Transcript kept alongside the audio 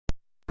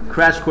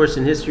Crash Course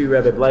in History,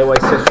 Rabbi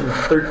Bleiweiss, session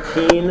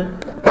 13.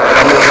 We're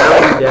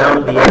rounding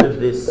down the end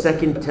of the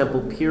Second Temple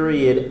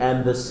period,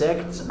 and the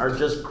sects are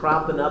just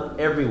cropping up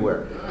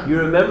everywhere. You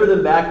remember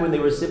them back when they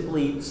were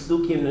simply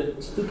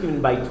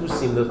Stukim by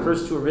Tusim, the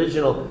first two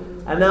original,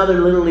 and now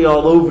they're literally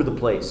all over the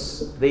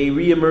place. They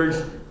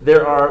re-emerged.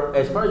 There are,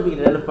 as far as we can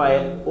identify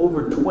it,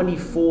 over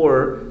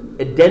 24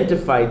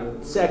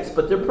 identified sects,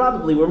 but there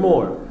probably were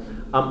more.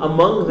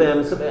 Among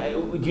them,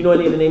 do you know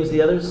any of the names of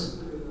the others?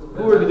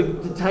 Who are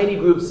the tiny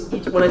groups?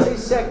 Each, when I say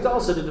sect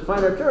also, to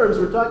define our terms,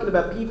 we're talking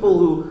about people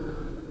who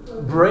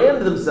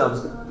brand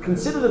themselves,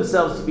 consider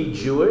themselves to be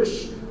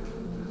Jewish,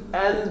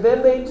 and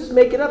then they just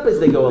make it up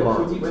as they go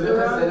along. Were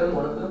the Hasidim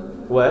one of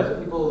them? What?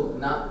 People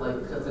not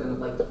like Hasidim,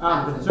 like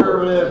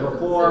conservative,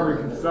 reform,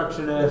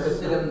 reconstructionist.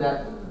 Hasidim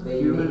that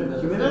they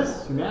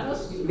humanists?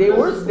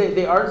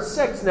 They are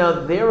sects.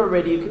 Now they're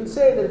already, you can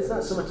say that it's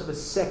not so much of a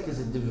sect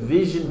as a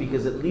division,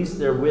 because at least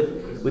they're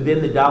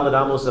within the Daled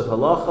Amos of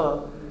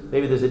Halacha.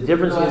 Maybe there's a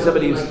difference between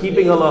somebody who's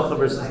keeping Halacha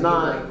versus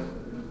not.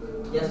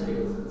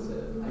 Yesterday's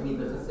Hasidim. I mean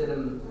the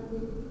Hasidim.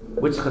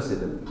 Which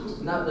Hasidim?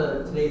 Not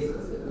today's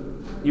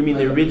Hasidim. You mean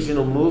the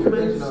original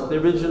movement? The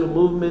original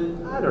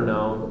movement? I don't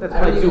know. That's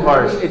probably too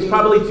harsh. It's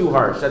probably too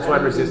harsh. That's why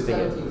I'm resisting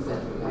it. 18th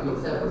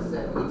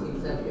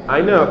century. I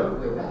know.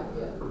 Way back,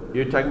 yeah.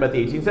 You're talking about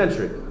the 18th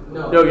century.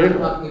 No, you're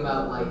talking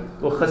about like.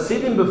 Well,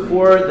 Hasidim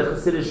before the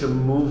Hasidic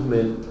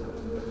movement,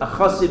 a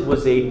Hasid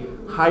was a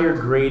higher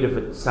grade of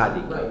a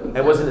tzaddik. Right,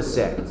 exactly. It wasn't a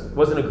sect. It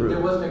wasn't a group. There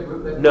wasn't a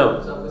group that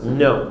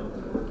No.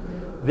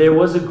 There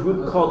was a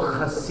group called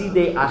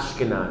Hasidei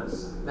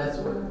Ashkenaz. That's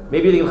what.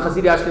 Maybe you think of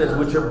Hasidei Ashkenaz,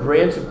 which are a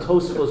branch of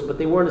Tosfos, but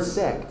they weren't a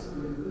sect.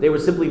 They were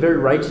simply very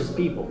righteous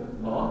people.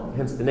 Oh.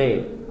 Hence the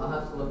name. I'll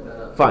have to look that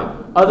up.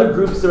 Fine. Other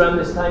groups around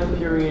this time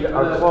period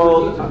are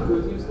called...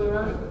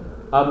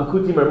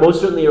 Kutim are most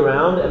certainly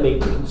around, and they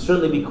can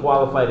certainly be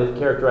qualified and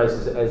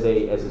characterized as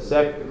a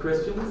sect. The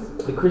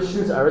Christians? The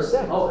Christians are a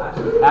sect. Oh,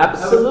 actually?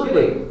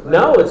 Absolutely.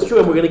 No, it's true,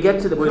 and we're going to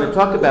get to them. We're going to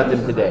talk about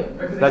them today.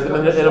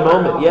 In a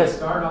moment. Yes. They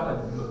started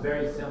off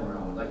very similar,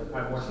 like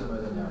probably more similar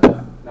than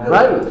now.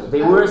 Right.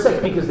 They were a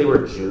sect because they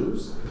were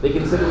Jews. They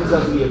considered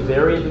themselves to be a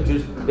variant of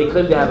Jews. They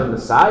claimed to have a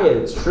Messiah.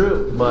 It's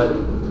true, but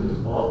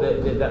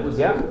that was Is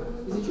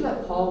it true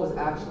that Paul was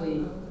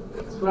actually?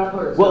 What I've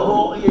heard.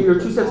 Well, you're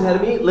 2 steps ahead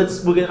of me.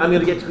 I'm going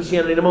to get to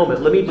Christianity in a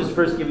moment. Let me just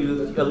first give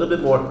you a little bit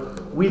more.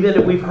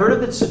 We've heard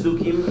of the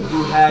Tzaddukim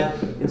who had,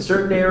 in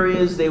certain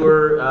areas, they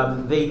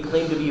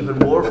claimed to be even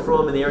more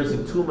from in the areas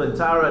of Tuma and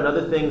Tara and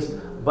other things,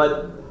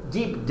 but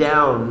deep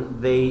down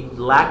they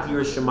lacked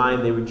Yiras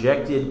Shamayim. They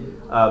rejected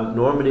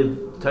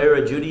normative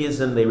Torah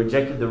Judaism. They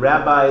rejected the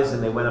rabbis,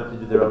 and they went up to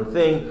do their own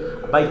thing.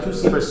 By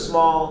Tusim are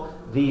small.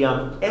 The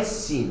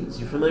Essenes.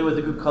 You're familiar with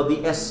a group called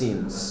the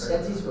Essenes?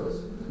 Dead Sea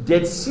Scrolls.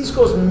 Dead Sea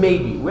Scrolls,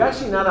 maybe. We're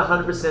actually not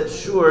 100%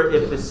 sure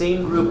if the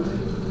same group,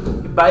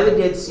 by the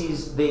Dead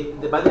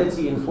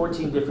Sea in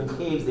 14 different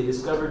caves, they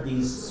discovered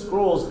these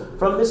scrolls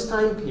from this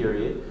time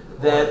period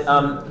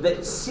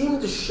that seem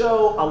to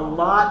show a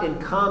lot in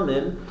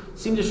common.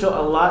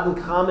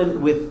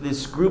 With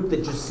this group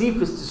that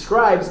Josephus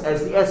describes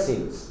as the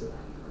Essenes.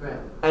 Right.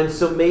 And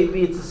so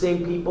maybe it's the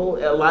same people.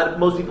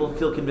 Most people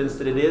feel convinced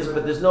that it is,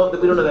 but we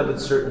don't know that with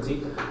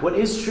certainty. What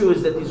is true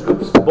is that these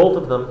groups, both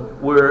of them,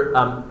 were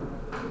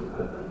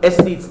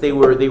aesthetes. They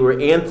were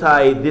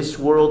anti this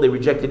world. They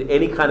rejected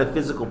any kind of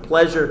physical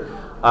pleasure.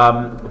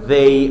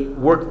 They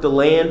worked the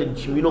land in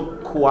communal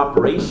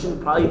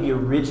cooperation. Probably the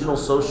original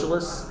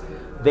socialists.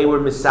 They were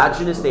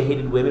misogynists. They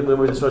hated women. Women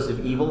were the source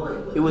of evil.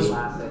 It was.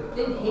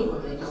 They didn't hate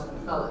women. They just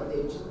felt like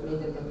they just made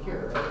them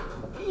impure, right?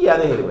 Yeah,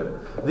 they hated women.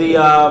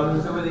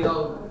 So were they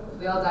all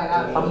died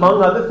out.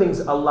 Among other things,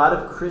 a lot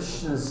of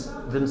Christians.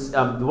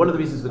 One of the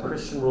reasons the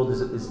Christian world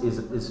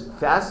is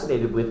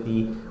fascinated with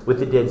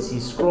the Dead Sea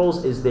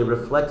Scrolls is they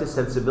reflect a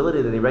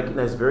sensibility that they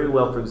recognize very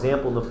well. For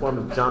example, in the form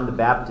of John the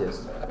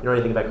Baptist. You know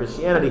anything about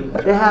Christianity?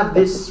 They have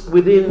this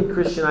within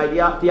Christian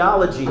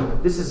theology.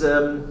 This is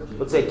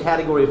let's say a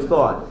category of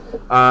thought.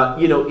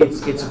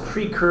 It's a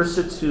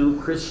precursor to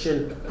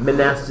Christian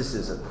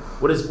monasticism.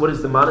 What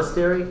is the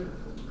monastery?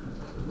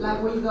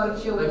 Like where you go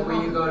to chill. Like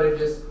where you go to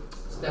just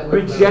step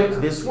away.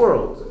 Reject this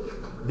world.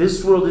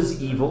 This world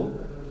is evil.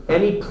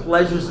 Any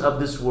pleasures of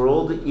this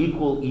world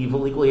equal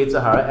evil, equal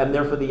Yetzer Hara, and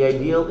therefore the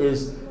ideal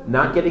is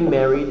not getting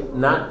married,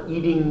 not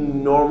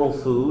eating normal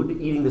food,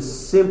 eating the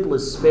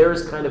simplest,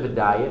 sparest kind of a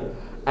diet,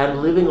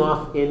 and living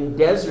off in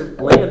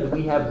desert land.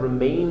 We have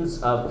remains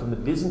from the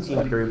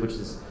Byzantine period, which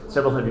is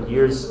several hundred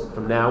years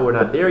from now. We're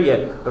not there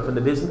yet, but from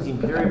the Byzantine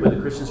period where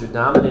the Christians are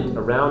dominant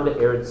around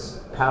Eretz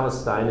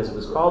Palestine, as it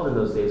was called in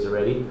those days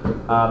already,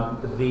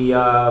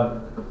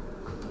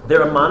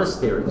 there are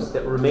monasteries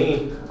that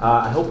remain.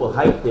 I hope we'll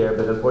hike there,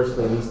 but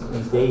unfortunately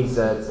these days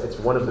it's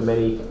one of the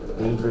many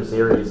dangerous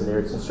areas in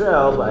Eretz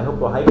Yisrael. But I hope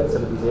we'll hike in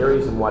some of these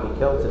areas in Wadi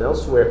Kelt and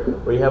elsewhere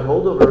where you have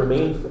holdover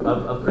remains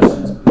of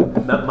Christians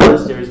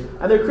monasteries,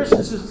 and there are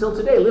Christians who still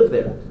today live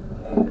there.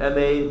 And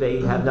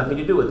they have nothing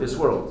to do with this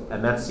world.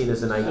 And that's seen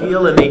as an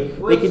ideal, and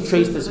they can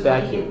trace this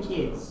back here.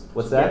 Kids.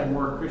 What's that?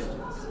 More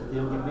Christians. they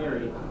don't get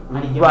married.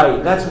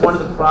 Right, that's one of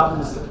the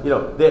problems. There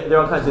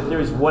are all kinds of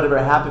theories. Whatever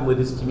happened with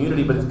this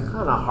community, but it's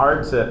kind of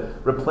hard to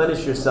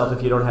replenish yourself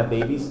if you don't have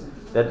babies.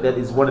 That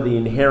is one of the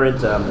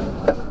inherent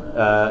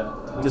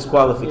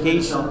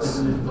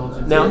disqualifications.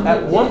 Now,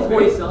 at one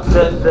point,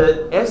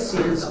 the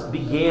Essenes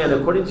began,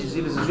 according to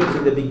Josephus and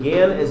Josephus, they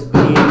began as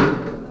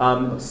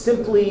being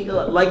simply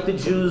like the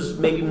Jews,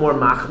 maybe more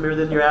machmir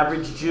than your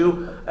average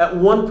Jew. At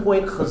one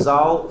point,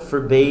 Chazal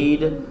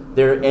forbade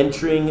their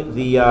entering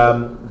the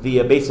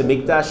Beis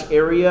Hamikdash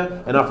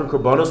area and offering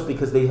korbanos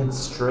because they had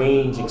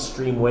strange,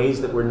 extreme ways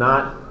that were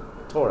not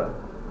Torah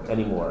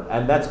anymore.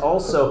 And that's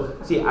also,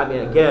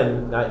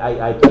 again,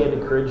 I can't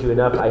encourage you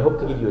enough. I hope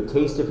to give you a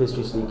taste of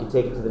history so you can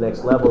take it to the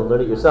next level and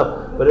learn it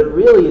yourself. But it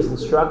really is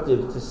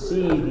instructive to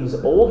see these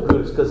old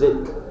groups because it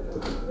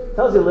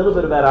tells you a little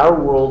bit about our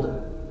world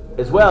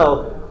as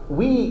well.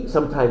 We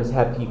sometimes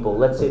have people,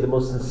 let's say the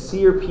most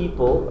sincere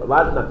people,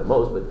 not the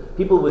most, but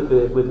people with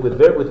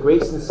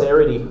great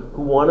sincerity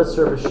who want to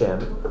serve Hashem,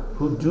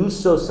 who do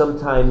so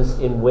sometimes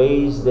in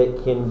ways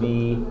that can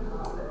be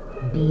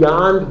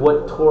beyond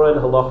what Torah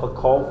and Halacha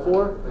call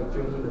for. Like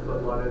drinking the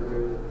foot water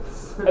during.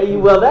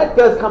 Well, that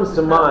comes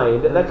to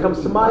mind. But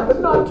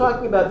no, I'm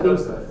talking about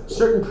things,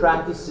 certain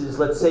practices.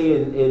 Let's say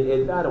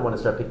in I don't want to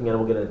start picking on.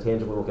 We'll get on a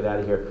tangent. We won't get out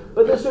of here.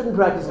 But there's certain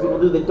practices people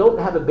do that don't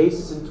have a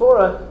basis in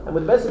Torah, and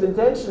with best of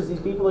intentions,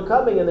 these people are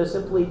coming and they're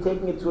simply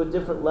taking it to a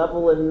different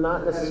level and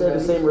not necessarily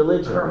the same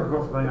religion.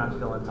 Girls putting on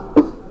tefillin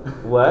talis.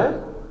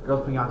 What?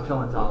 Girls putting on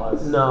tefillin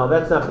talis. No,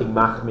 that's not being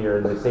machmir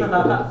in the same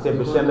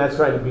Hashem. That's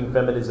trying to bring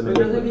feminism But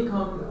doesn't it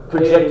become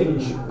projecting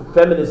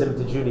feminism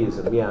to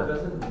Judaism. Yeah.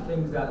 Doesn't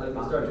things that like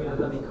they start doing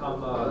that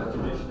become a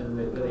tradition and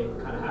they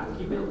kind of have to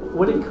keep it?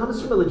 When it comes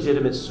from a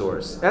legitimate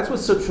source, that's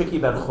what's so tricky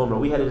about Chumrah.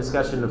 We had a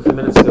discussion a few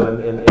minutes ago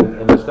in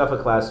the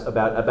Shkafa class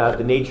about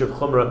the nature of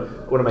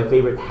Chumrah. One of my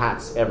favorite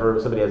hats ever.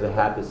 Somebody has a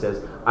hat that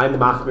says, "I'm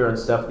machmir on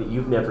stuff that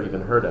you've never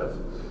even heard of."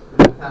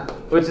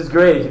 Which is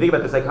great if you think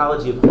about the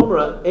psychology of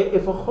Chumrah.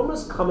 If a Chumrah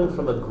is coming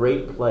from a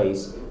great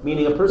place,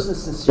 meaning a person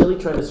is sincerely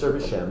trying to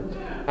serve Hashem,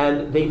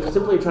 and they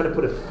simply are trying to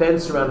put a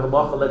fence around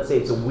halacha, let's say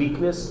it's a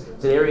weakness,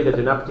 it's an area that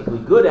they're not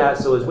particularly good at,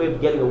 so as a way of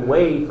getting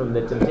away from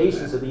the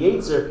temptations of the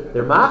Yetzer,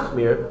 they're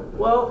machmir,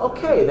 well,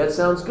 okay, that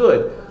sounds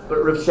good.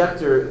 But Rav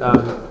Shechter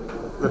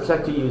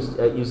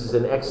uses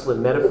an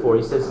excellent metaphor.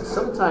 He says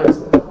sometimes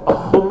a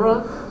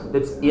Chumrah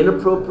that's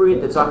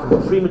inappropriate, that's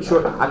often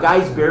premature. A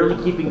guy's barely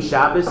keeping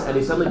Shabbos and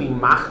he's suddenly being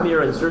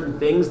machmir on certain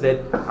things that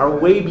are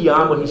way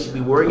beyond what he should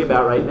be worrying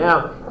about right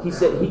now. He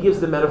gives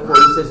the metaphor,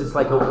 he says it's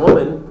like a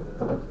woman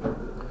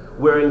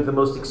wearing the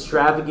most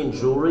extravagant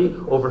jewelry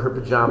over her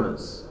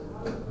pajamas.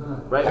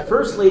 Right?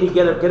 First, lady,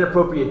 get an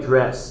appropriate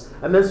dress,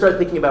 and then start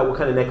thinking about what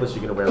kind of necklace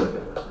you're going to wear with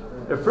it.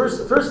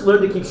 First,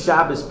 learn to keep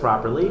Shabbos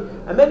properly,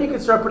 and then you can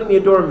start putting the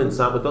adornments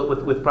on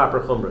with proper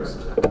chumras.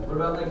 What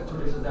about like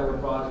traditions that were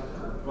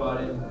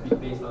brought in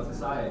based on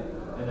society,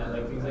 and then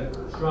like things like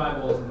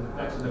tribals and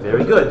infections?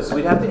 Very good. So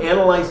we'd have to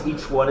analyze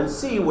each one and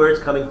see where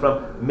it's coming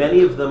from.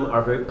 Many of them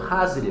are very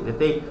positive.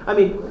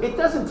 It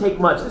doesn't take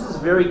much. This is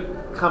very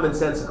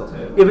commonsensical.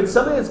 If it's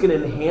something that's going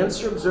to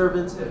enhance your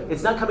observance,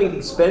 it's not coming at the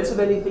expense of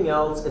anything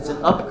else, it's an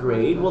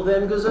upgrade, well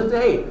then goes on to,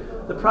 hey,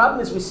 the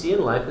problem is we see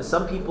in life that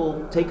some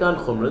people take on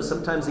chumras,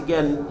 sometimes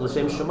again,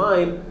 l'shem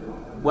shamayim,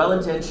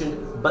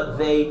 well-intentioned, but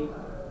they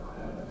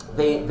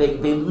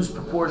lose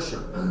proportion.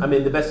 I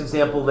mean, the best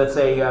example, let's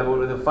say,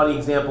 the funny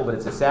example, but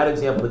it's a sad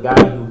example, the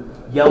guy who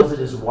yells at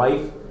his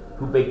wife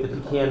who baked the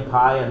pecan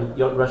pie on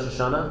Rosh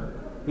Hashanah.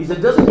 He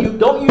said, don't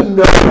you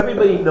know,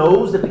 everybody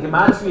knows that the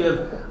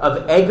gematria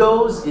of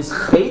egos is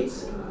chait?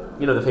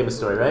 You know the famous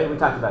story, right? We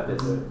talked about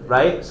this,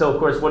 right? So, of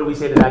course, what do we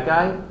say to that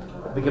guy?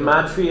 The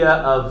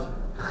gematria of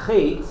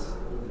chait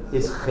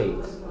is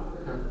chait.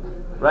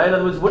 Right? In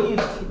other words, what are you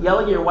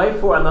yelling at your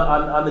wife for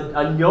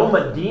on Yom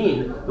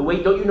Adin?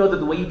 Don't you know that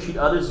the way you treat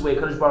others is the way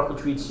Kadosh Baruch Hu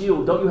treats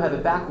you? Don't you have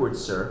it backwards,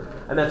 sir?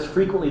 And that's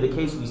frequently the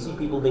case. We see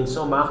people being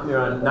so machmir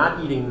on not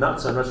eating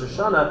nuts on Rosh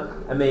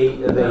Hashanah, and they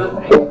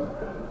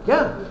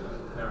yeah.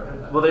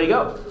 Well, there you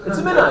go. It's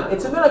a minhag.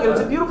 It's a minhag, and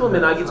it's a beautiful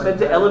minhag. It's meant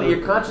to elevate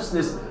your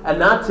consciousness and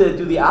not to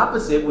do the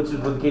opposite, which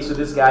is the case with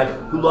this guy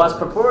who lost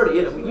proportion.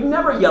 You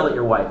never yell at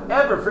your wife,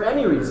 ever, for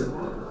any reason.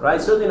 Right?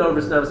 Certainly not over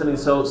something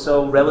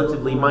so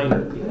relatively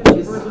minor.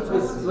 Is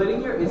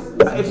splitting your...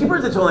 If she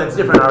burns the toilet, it's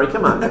different, Ari.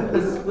 Come on.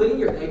 Is splitting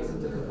your eggs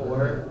into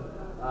four...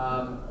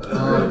 Wow.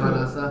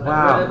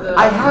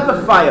 I have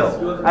a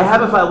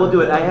file. We'll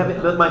do it. I have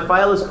it. My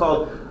file is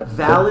called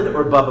Valid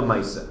or Baba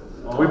Maisa.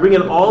 We bring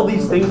in all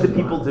these things that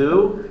people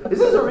do. Is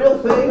this a real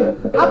thing?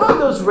 How about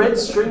those red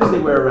strings they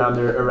wear around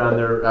their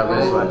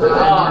wristwatches?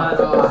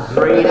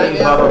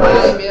 Braiding Baba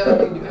Maisa.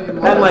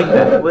 And like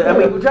that. I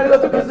mean, we're trying to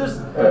go through because there's...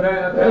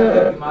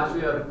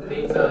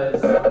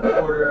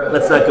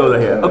 Let's not go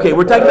there here. Okay,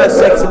 we're talking about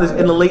sex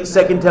in the late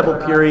Second Temple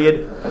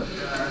period.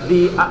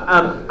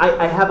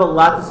 I have a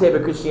lot to say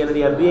about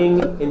Christianity. I'm being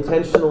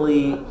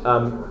intentionally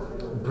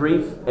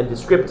brief and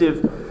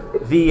descriptive.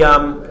 The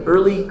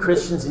early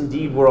Christians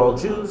indeed were all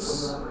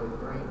Jews.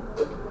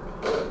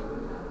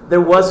 There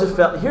was a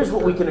fellow. Here's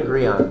what we can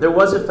agree on. There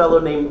was a fellow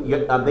named.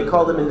 They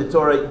called him in the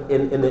Torah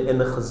in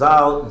the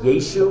Chazal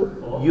Yeshu,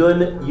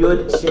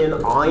 Yud Shin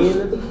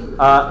Ayin,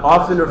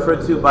 often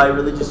referred to by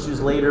religious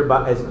Jews later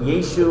as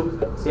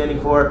Yeshu,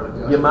 standing for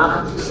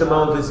Yamach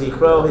Shemo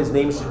V'Zichro. His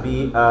name should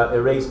be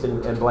erased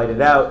and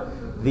blighted out.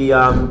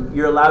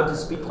 You're allowed to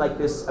speak like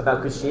this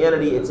about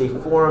Christianity. It's a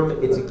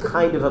form, it's a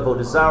kind of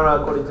Avodah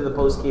Zarah, according to the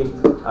poskim.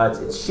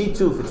 It's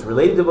shituf, it's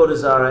related to Avodah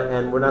Zarah,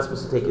 and we're not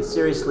supposed to take it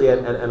seriously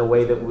in a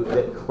way that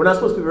we're not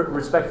supposed to be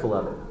respectful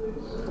of it.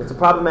 It's a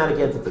problematic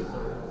entity.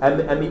 And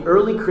the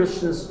early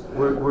Christians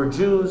were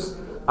Jews.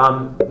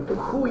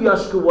 Who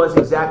Yashka was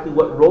exactly,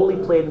 what role he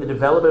played in the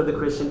development of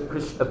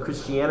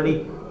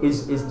Christianity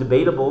is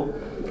debatable.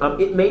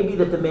 It may be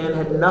that the man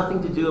had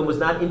nothing to do and was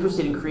not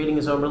interested in creating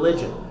his own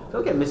religion. I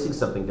feel like I'm missing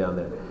something down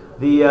there.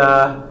 He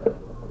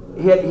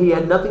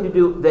had nothing to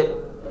do that.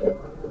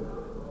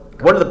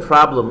 One of the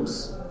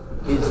problems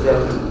is that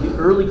the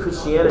early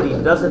Christianity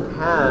doesn't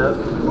have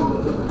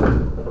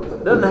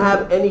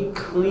any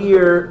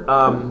clear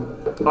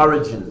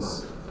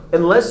origins.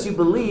 Unless you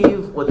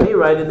believe what they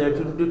write in their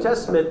New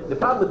Testament. The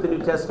problem with the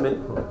New Testament,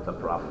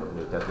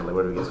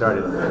 where do we get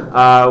started?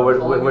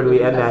 Where do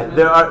we end that?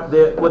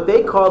 What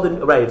they call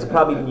it's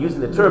probably even using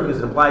the term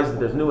because it implies that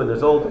there's new and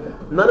there's old.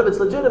 None of it's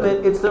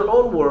legitimate. It's their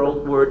own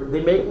world where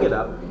they're making it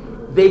up.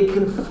 They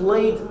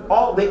conflate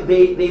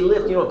they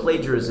lift, you know what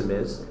plagiarism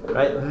is,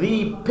 right?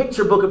 The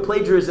picture book of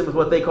plagiarism is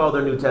what they call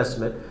their New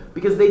Testament,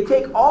 because they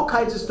take all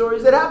kinds of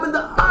stories that happen to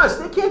us.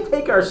 They can't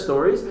take our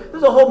stories.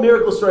 There's a whole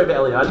miracle story of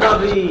Eliyahu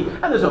Navi,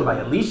 and there's one by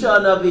Elisha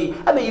Navi,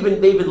 and they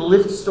even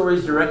lift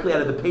stories directly out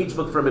of the page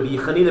book from Rabbi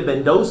Yechanina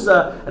ben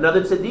Dosa and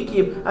other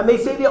tzaddikim, and they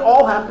say they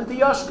all happen to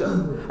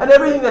Yashka. And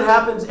everything that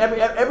happens,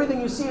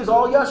 everything you see is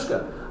all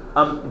Yashka.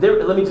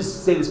 Let me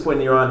just say this point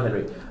and you're on,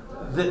 Henry.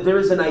 There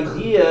is an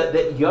idea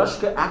that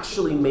Yashka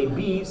actually may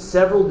be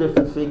several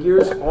different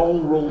figures all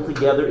rolled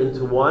together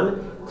into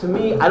one. To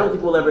me, I don't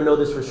think we'll ever know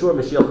this for sure.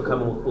 Mashiach will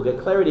come and we'll get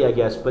clarity, I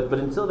guess. But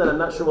until then, I'm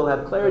not sure we'll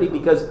have clarity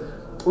because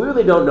we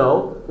really don't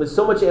know. There's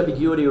so much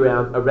ambiguity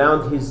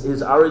around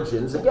his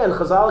origins. Again,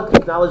 Chazal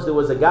acknowledged there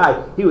was a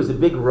guy. He was a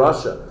big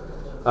Rasha.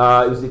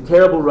 He was a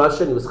terrible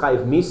Russian. He was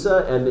Chayiv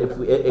Misa, and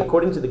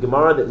according to the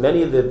Gemara, that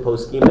many of the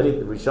poskim, many of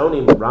the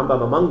Rishonim,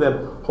 Rambam among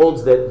them,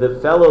 holds that the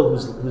fellow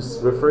who's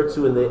referred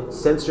to in the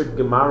censored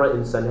Gemara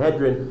in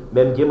Sanhedrin,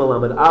 Mem Gimel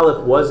Amud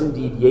Aleph, was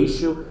indeed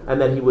Yeshu,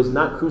 and that he was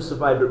not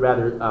crucified, but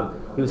rather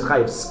he was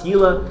Chayiv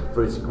Skila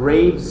for his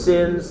grave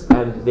sins,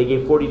 and they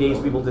gave 40 days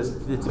for people to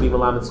be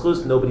Malamed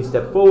Zchus. Nobody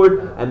stepped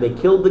forward, and they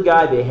killed the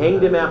guy. They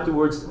hanged him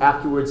afterwards.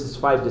 Afterwards, his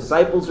 5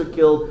 disciples are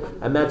killed,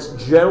 and that's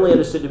generally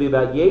understood to be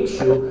about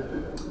Yeshu.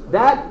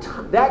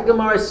 That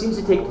Gemara seems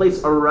to take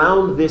place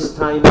around this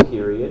time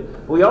period.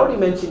 We already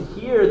mentioned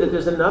here that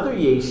there's another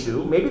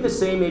Yeshu, maybe the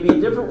same, maybe a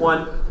different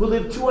one, who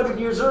lived 200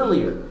 years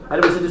earlier.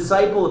 And it was a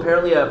disciple,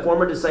 apparently a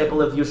former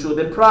disciple of Yeshua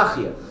ben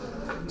Prachia.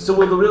 So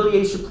will the real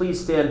Yeshu please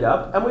stand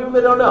up? And we really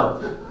don't know.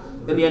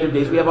 In the end of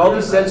days, we have all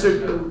these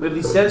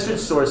censored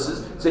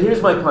sources. So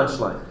here's my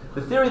punchline.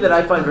 The theory that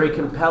I find very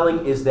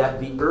compelling is that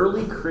the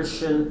early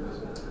Christian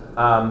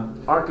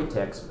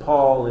architects,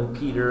 Paul and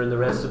Peter and the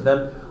rest of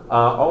them,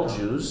 all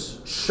Jews.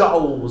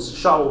 Shaul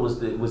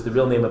was the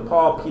real name of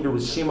Paul. Peter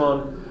was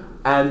Shimon,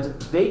 and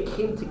they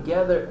came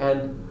together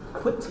and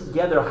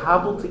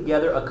hobbled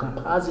together a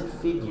composite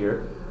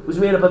figure. It was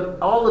made up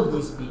of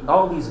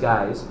all these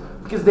guys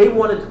because they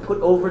wanted to put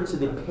over to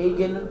the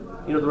pagan.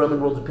 You know, the Roman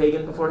world was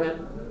pagan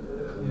beforehand.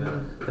 Yeah.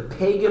 The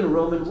pagan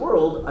Roman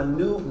world, a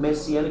new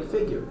messianic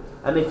figure,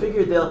 and they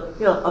figured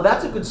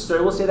that's a good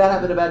story. We'll say that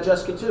happened about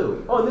Jessica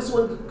too. Oh, and this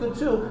one good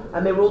too,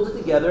 and they rolled it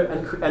together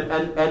and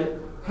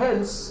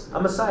hence,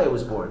 a Messiah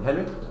was born.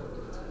 Henry?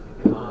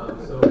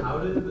 So how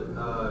did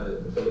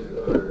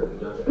Jesus or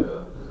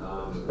Joshua,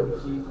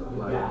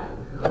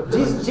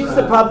 Jesus is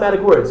a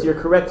problematic word, so you're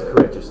correct to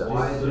correct yourself.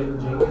 Why is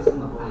Jesus in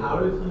the how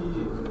did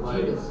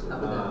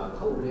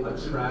he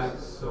attract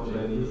so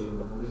many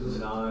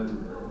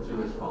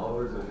non-Jewish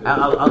followers?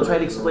 I'll try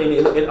to explain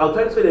it. I'll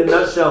try to explain it in a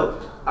nutshell.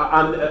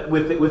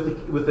 With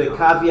the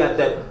caveat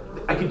that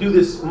I could do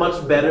this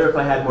much better if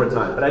I had more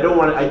time, but I don't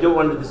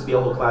want this to be a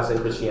whole class on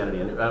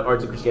Christianity or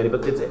to Christianity.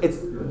 But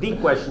it's the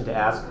question to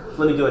ask.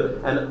 So let me do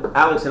it. And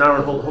Alex and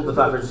Aaron, hold the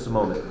thought for just a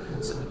moment.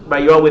 So,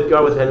 right, you're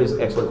with Henry's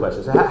excellent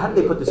question. So how did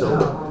they put this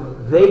over?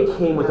 They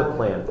came with a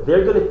plan.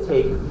 They're going to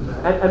take,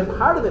 and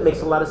part of it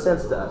makes a lot of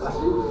sense to us.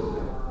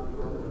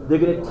 They're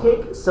going to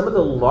take some of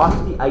the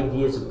lofty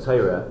ideas of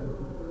Torah.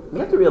 You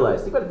have to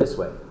realize, think about it this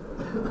way.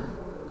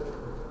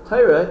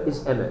 Torah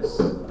is emes.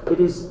 It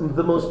is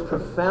the most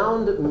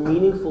profound,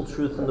 meaningful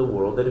truth in the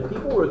world that if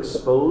people were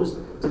exposed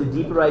to the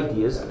deeper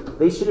ideas,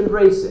 they should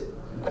embrace it.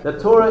 Now,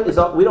 Torah is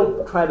we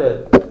don't try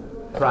to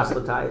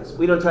proselytize.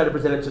 We don't try to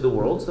present it to the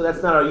world, so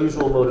that's not our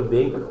usual mode of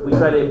being. We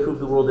try to improve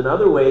the world in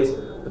other ways.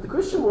 But the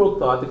Christian world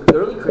the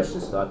early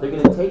Christians thought, they're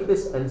going to take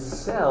this and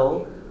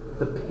sell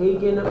the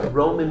pagan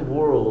Roman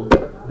world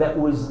that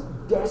was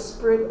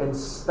desperate and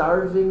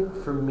starving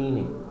for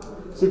meaning.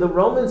 See, the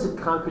Romans had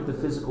conquered the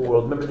physical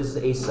world. Remember, this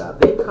is Aesop.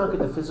 They had conquered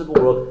the physical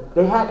world.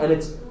 They had, and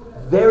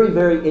very,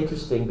 very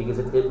interesting because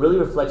it really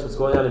reflects what's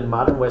going on in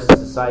modern Western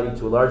society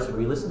to a large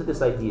degree. Listen to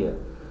this idea.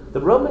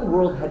 The Roman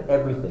world had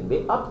everything.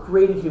 They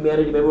upgraded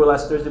humanity. Remember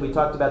last Thursday we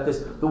talked about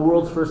this, the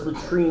world's first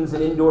latrines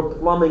and indoor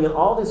plumbing and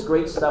all this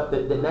great stuff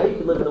that now you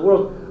can live in the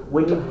world.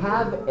 When you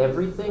have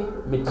everything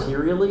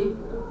materially,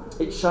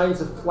 it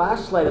shines a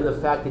flashlight on the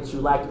fact that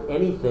you lack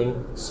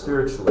anything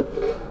spiritually.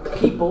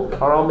 People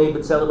are all made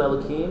b'tselem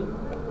Elokim.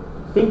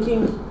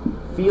 Thinking,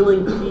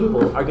 feeling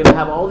people are going to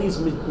have all these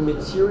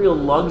material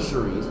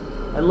luxuries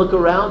and look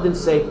around and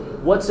say,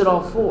 what's it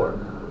all for?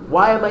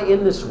 Why am I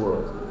in this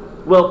world?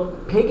 Well,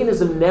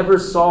 paganism never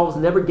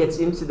gets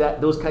into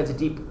those kinds of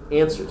deep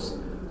answers.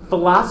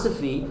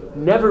 Philosophy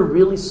never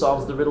really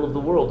solves the riddle of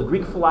the world. The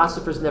Greek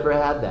philosophers never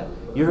had that.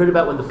 You heard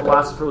about when the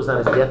philosopher was on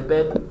his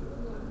deathbed?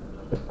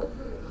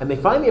 And they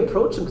finally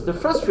approach him because they're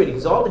frustrated.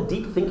 Because all the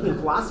deep thinking in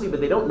philosophy, but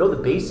they don't know the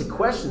basic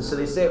questions. So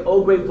they say,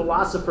 "Oh, great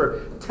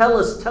philosopher, tell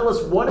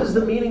us, what is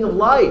the meaning of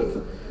life?"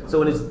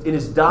 So in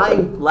his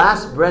dying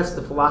last breath,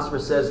 the philosopher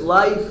says,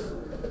 life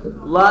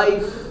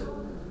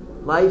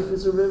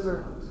is a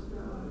river.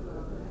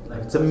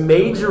 It's a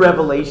major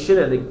revelation,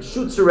 and it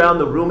shoots around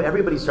the room.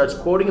 Everybody starts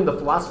quoting him. The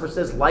philosopher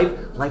says,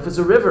 life is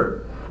a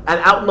river. And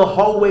out in the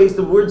hallways,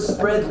 the word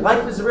spreads,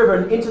 life is a river.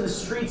 And into the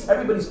streets,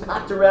 everybody's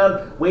packed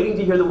around, waiting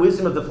to hear the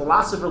wisdom of the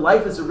philosopher.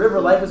 Life is a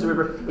river, life is a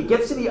river. It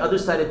gets to the other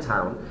side of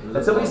town,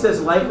 and somebody says,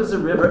 life is a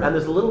river, and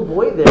there's a little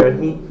boy there, and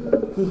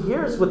he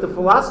hears what the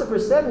philosopher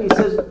said, and he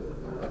says,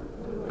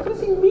 what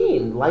does he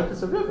mean, life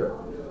is a river?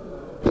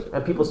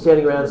 And people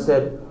standing around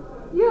said,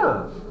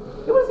 yeah.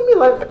 What does he mean,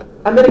 life?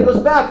 And then it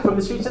goes back from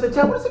the streets to the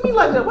town. What does it mean,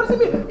 life? What does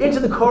it mean? Into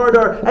the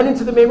corridor and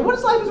into the main room. What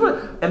is life?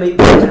 And they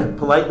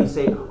politely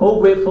say,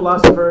 oh, great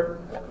philosopher,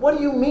 what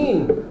do you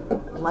mean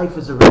life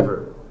is a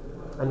river?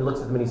 And he looks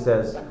at them and he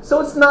says,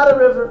 so it's not a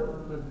river?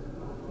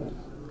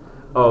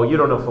 Oh, you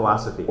don't know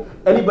philosophy.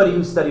 Anybody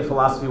who studied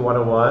Philosophy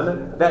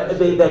 101, that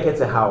gets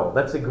a howl.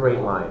 That's a great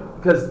line.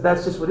 Because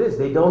that's just what it is.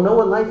 They don't know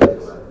what life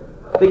is.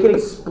 They can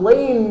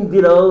explain,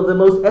 the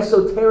most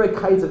esoteric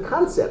kinds of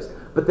concepts.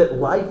 But that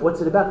life, what's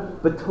it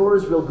about? But Torah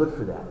is real good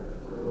for that.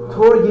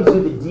 Torah gives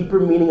you the deeper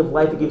meaning of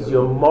life. It gives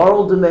you a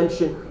moral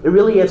dimension. It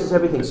really answers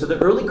everything. So the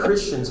early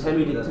Christians,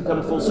 Henry, to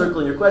come full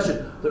circle in your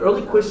question, the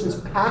early Christians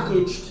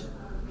packaged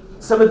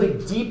some of the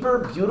deeper,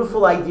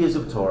 beautiful ideas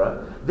of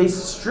Torah. They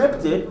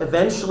stripped it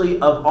eventually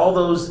of all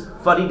those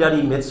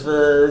fuddy-duddy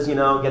mitzvahs,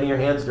 getting your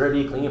hands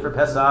dirty, cleaning for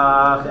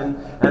Pesach,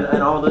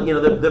 and all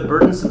the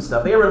burdensome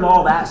stuff. They got rid of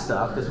all that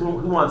stuff, because who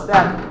wants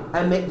that?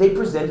 And they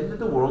presented to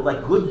the world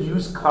like good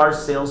used car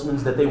salesmen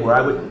that they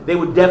were. They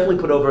would definitely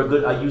put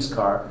over a used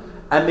car,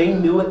 and they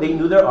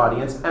knew their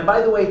audience. And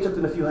by the way, it took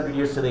them a few hundred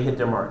years till they hit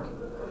their mark.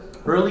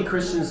 Early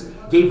Christians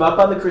gave up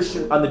on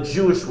the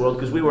Jewish world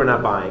because we were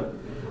not buying.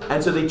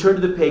 And so they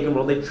turned to the pagan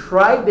world. They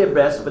tried their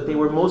best, but they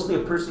were mostly a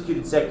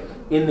persecuted sect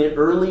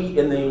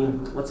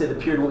let's say the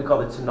period what we call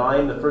the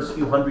Tanaim, the first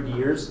few hundred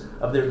years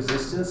of their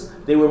existence.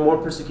 They were more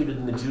persecuted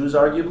than the Jews,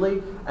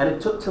 arguably. And it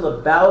took till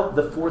about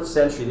the 4th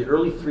century, the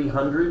early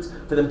 300s,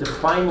 for them to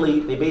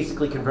they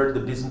basically converted the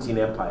Byzantine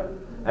Empire.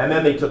 And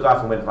then they took off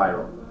and went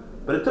viral.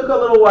 But it took a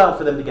little while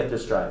for them to get their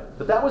stride.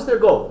 But that was their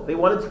goal. They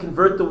wanted to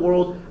convert the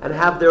world and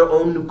have their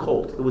own new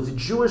cult. It was a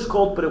Jewish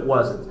cult, but it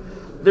wasn't.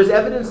 There's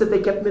evidence that they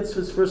kept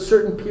mitzvahs for a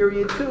certain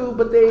period too,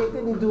 but they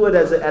didn't do it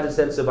out of a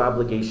sense of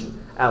obligation.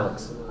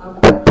 Alex. I've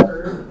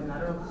heard, and I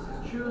don't know if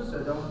this is true,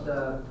 so don't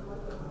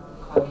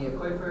call me a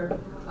kofer.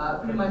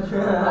 Pretty much, I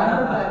heard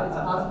that it's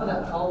possible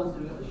that Paul was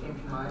doing it the Shem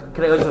Shemayim.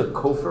 Can I go to a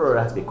kofer or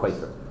it has to be a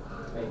kofer?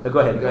 Go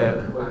ahead.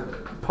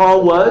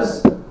 Paul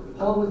was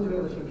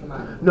doing the Shem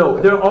Shemayim. No,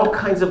 there are all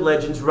kinds of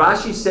legends.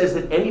 Rashi says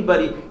that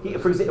anybody,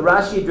 for example,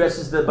 Rashi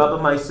addresses the Baba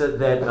Maisa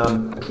that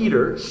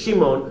Peter,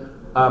 Shimon,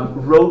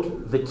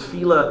 wrote the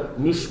Tefillah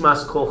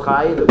Nishmas Kol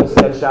Chai that we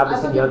say on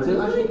Shabbos and Yom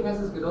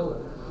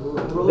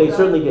Tov. They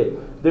certainly did.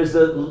 There's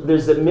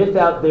a myth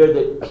out there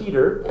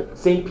that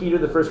Saint Peter,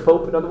 the first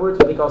pope, in other words,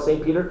 what they call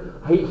Saint Peter,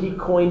 he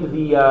coined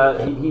he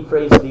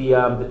phrased the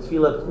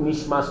Tefillah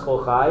Nishmas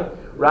Kol Chai.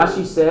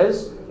 Rashi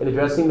says, in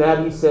addressing that,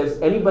 he says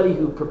anybody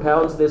who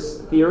propounds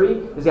this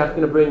theory is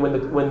going to bring, when the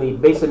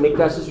Beis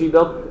HaMikdash is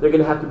rebuilt, they're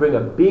going to have to bring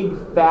a big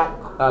fat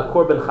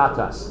korban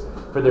chatas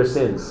for their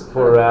sins,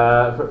 for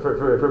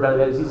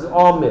these are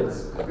all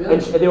myths. Really?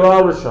 And they were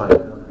all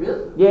Rishonim.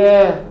 Really?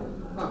 Yeah.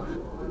 Huh.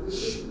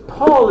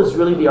 Paul is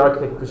really the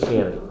architect of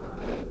Christianity.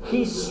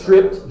 He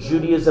stripped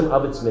Judaism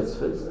of its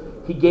mitzvahs.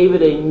 He gave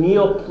it a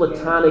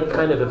Neoplatonic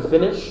kind of a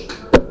finish,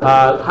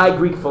 high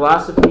Greek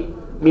philosophy,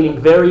 meaning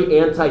very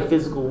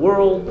anti-physical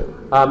world.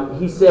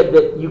 He said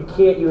that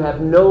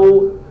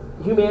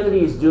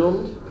humanity is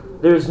doomed.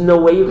 There's no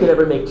way you can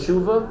ever make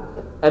tshuva.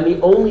 And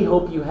the only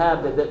hope you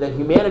have that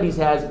humanity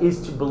has is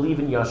to believe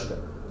in Yashka.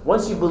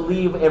 Once you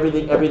believe,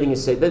 everything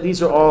is safe.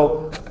 These are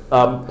all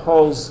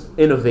Paul's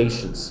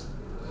innovations.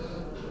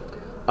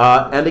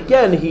 And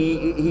again,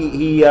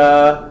 he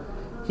found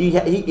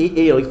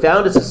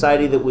a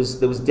society that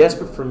was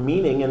desperate for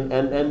meaning,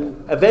 and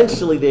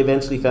eventually they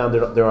found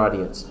their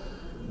audience.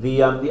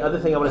 The other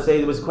thing I want to say,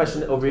 there was a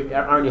question over.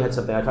 Aaron, you had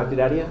something. I talked to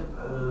Dadia.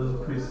 It was a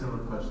pretty similar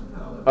question to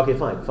Alex. Okay,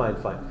 fine.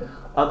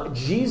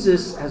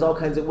 Jesus has all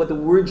kinds of, what the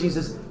word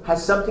Jesus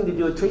has something to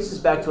do, it traces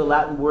back to a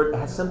Latin word, it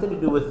has something to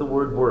do with the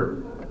word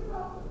word.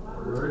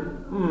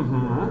 Word?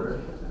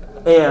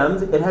 Mm-hmm.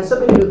 And it has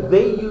something to do,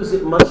 they use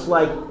it much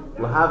like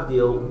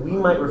Lahavdil, we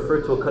might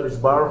refer to a Kadosh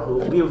Baruch Hu,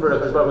 we refer to a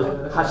Kadosh Baruch Hu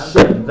as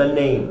Hashem, the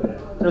name.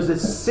 There's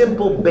this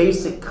simple,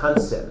 basic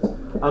concept.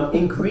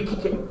 In Greek,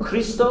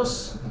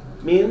 Christos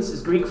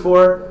is Greek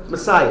for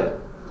Messiah.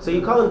 So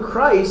you call him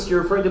Christ,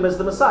 you're referring to him as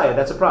the Messiah.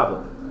 That's a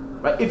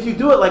problem, right? If you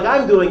do it like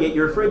I'm doing it,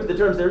 you're referring to the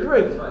terms they're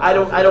referring. I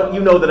don't.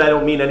 You know that I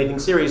don't mean anything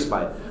serious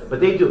by it, but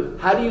they do.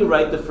 How do you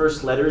write the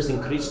first letters in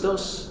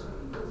Christos?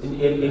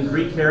 In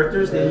Greek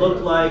characters, they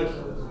look like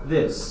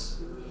this,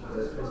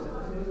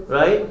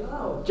 right?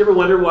 Did you ever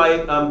wonder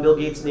why Bill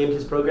Gates named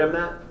his program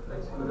that?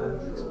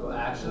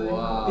 Actually,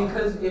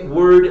 Because if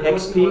Word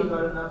XP.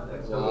 Advance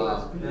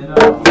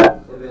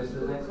to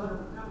the next one.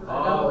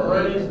 Oh,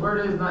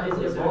 word is not, is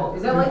evolved.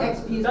 Is that like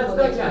XP is That's called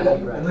that XP? kind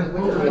of- Like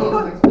Windows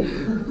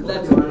XP?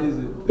 That's what is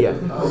it? Yeah.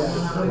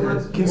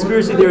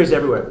 Conspiracy theories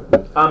everywhere.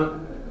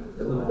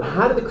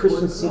 How do the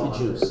Christians see the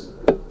Jews?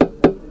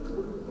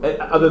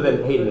 Other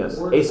than hating us.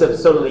 Esav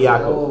Son of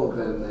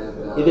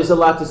Yaakov. There's a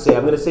lot to say.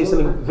 I'm going to say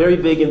something very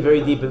big and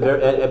very deep, and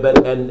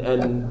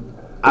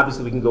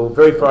obviously we can go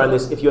very far on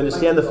this. If you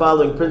understand the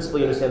following principle,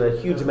 you understand a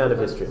huge amount of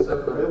history.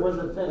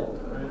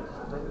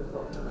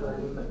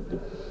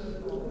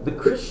 The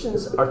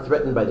Christians are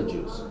threatened by the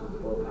Jews.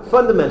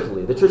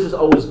 Fundamentally, the church has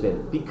always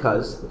been,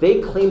 because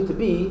they claim to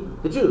be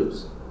the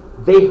Jews.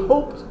 They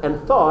hoped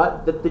and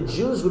thought that the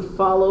Jews would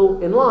follow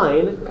in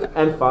line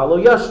and follow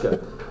Yashka.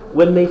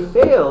 When they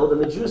failed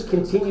and the Jews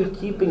continued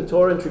keeping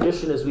Torah and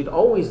tradition as we'd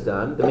always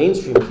done, the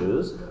mainstream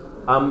Jews,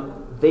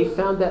 they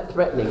found that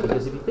threatening,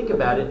 because if you think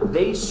about it,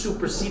 they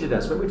superseded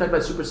us. Remember we talked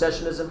about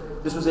supersessionism?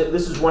 This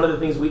is one of the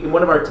things in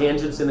one of our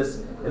tangents in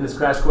this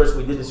crash course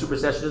we did the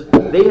supersessionism.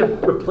 They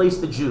have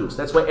replaced the Jews.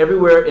 That's why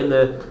everywhere in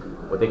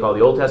what they call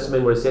the Old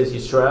Testament, where it says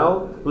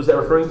Yisrael, who's that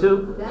referring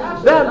to?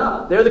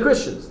 Them. They're the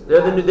Christians.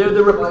 They're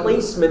the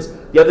replacements.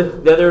 The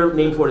other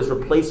name for it is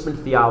replacement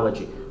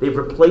theology. They've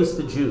replaced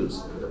the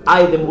Jews.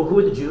 Then who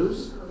are the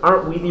Jews?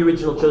 Aren't we the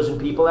original chosen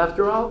people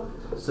after all?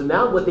 So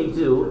now what they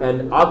do,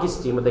 and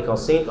Augustine, what they call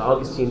Saint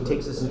Augustine,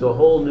 takes us into a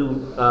whole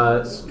new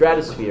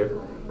stratosphere.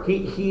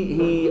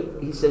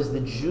 He says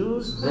the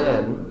Jews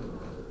then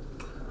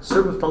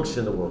serve a function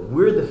in the world.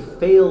 We're the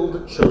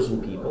failed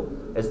chosen people,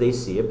 as they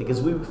see it,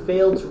 because we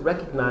failed to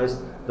recognize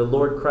the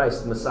Lord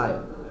Christ, the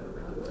Messiah.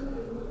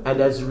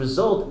 And as a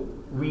result,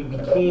 we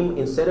became,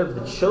 instead of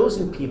the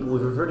chosen people, we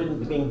reverted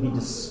into being the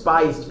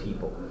despised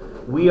people.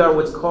 We are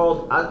what's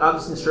called,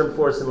 Augustine's term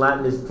for us in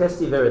Latin is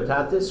testi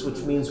veritatis,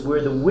 which means we're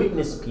the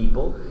witness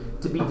people,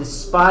 to be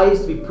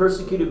despised, to be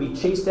persecuted, to be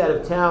chased out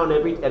of town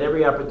at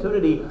every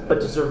opportunity, but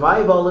to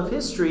survive all of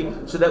history,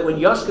 so that when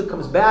Yashka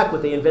comes back,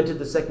 what they invented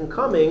the second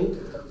coming,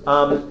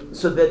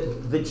 so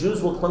that the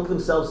Jews will clunk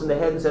themselves in the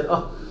head and say,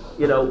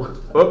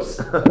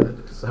 oops,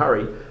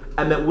 sorry,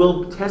 and that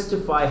we'll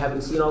testify,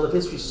 having seen all of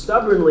history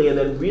stubbornly, and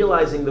then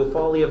realizing the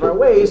folly of our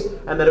ways,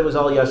 and that it was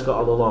all Yashka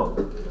all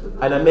along.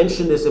 And I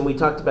mentioned this, and we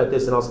talked about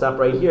this, and I'll stop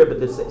right here, but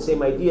the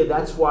same idea,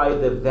 that's why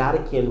the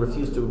Vatican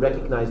refused to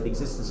recognize the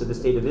existence of the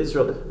State of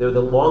Israel. They were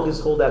the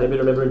longest holdout, anybody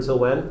remember until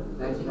when?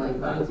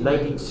 1995.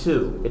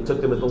 92. It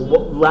took them as the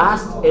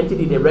last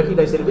entity to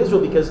recognize the State of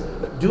Israel, because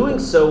doing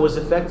so was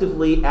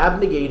effectively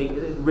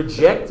abnegating,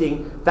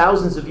 rejecting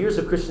thousands of years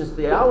of Christian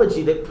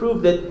theology that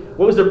proved that,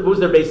 what was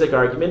their basic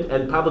argument?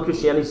 And Pablo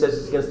Christiani says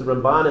it's against the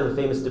Ramban in the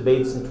famous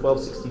debates in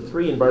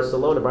 1263 in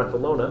Barcelona,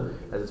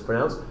 as it's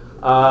pronounced.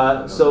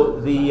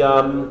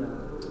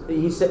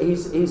 He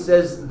says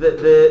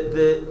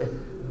that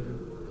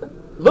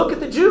look at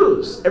the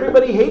Jews.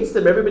 Everybody hates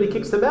them. Everybody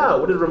kicks them out.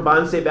 What did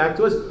Ramban say back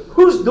to us?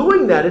 Who's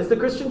doing that? It's the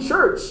Christian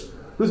church,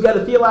 who's got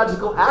a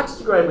theological axe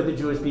to grind with the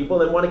Jewish people,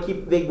 and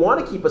they want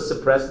to keep us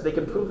suppressed so they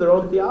can prove their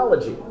own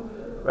theology,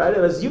 right?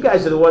 And as you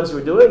guys are the ones who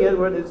are doing it,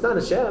 it's not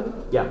Hashem.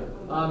 Yeah.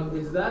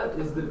 Is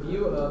the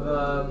view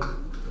of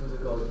what's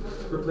it called?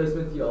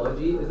 Replacement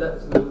theology? Is that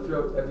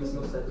throughout every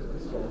single sect of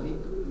Christianity?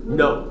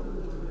 No.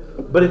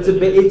 But it's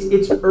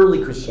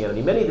early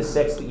Christianity. Many of the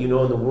sects that you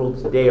know in the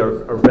world today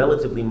are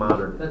relatively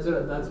modern. That's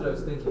what I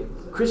was thinking.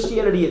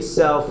 Christianity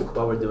itself,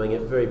 while we're doing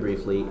it very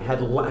briefly,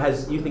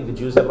 has. You think the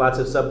Jews have lots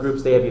of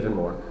subgroups? They have even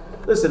more.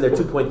 Listen, there are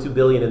 2.2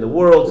 billion in the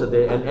world, so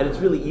and it's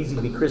really easy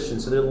to be Christian.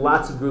 So there are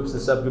lots of groups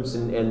and subgroups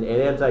and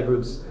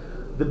anti-groups.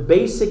 The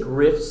basic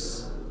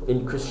rifts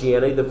in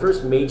Christianity, the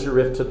first major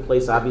rift took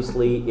place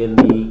obviously in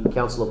the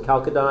Council of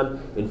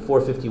Chalcedon in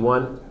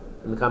 451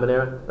 in the Common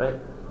Era, right?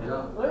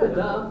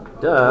 The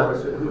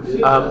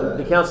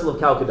Council of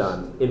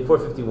Chalcedon in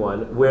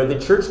 451, where the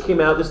church came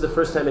out, this is the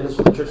first time in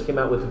history the church came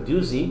out with a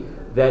doozy,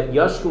 that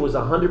Yashka was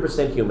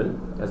 100% human,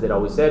 as they'd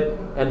always said,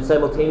 and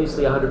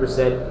simultaneously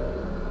 100%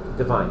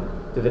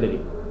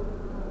 divinity.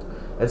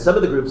 And some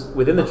of the groups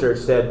within the church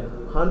said,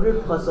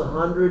 100 plus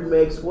 100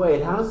 makes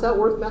what? How does that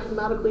work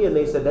mathematically? And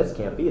they said, that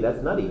can't be,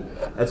 that's nutty.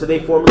 And so they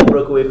formally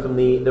broke away from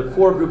the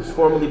four groups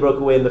formally broke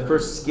away, and the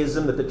first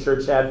schism that the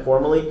church had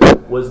formally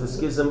was the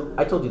schism.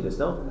 I told you this,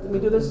 no? Didn't we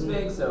do this? I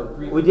think so.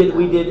 We did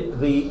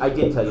I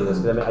did tell you this,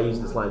 because I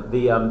used this line.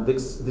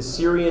 The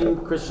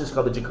Syrian Christians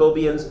called the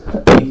Jacobians,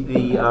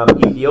 the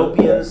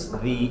Ethiopians,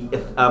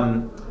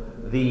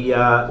 the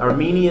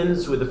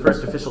Armenians were the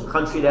first official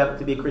country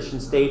to be a Christian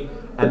state,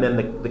 and then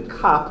the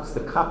Copts,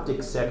 the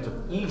Coptic sect of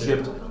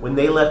Egypt, when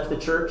they left the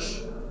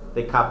church,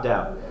 they copped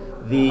out.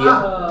 The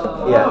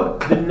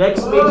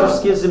next major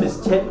schism is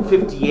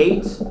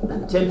 1058.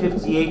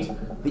 1058,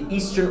 the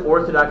Eastern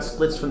Orthodox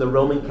splits from the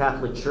Roman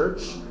Catholic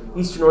Church.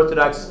 Eastern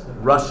Orthodox,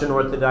 Russian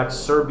Orthodox,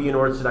 Serbian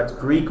Orthodox,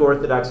 Greek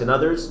Orthodox, and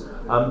others.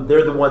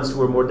 They're the ones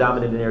who are more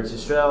dominant in Eretz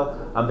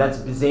Yisrael. That's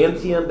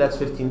Byzantium. That's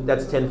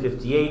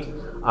 1058.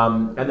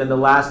 And then the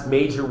last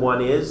major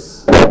one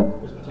is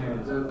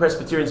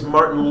Presbyterians.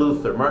 Martin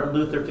Luther. Martin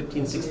Luther,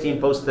 1516,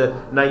 post the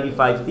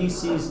 95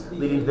 Theses,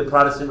 leading to the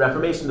Protestant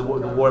Reformation, the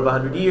War of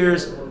 100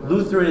 Years,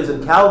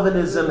 Lutheranism,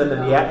 Calvinism, and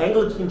then the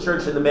Anglican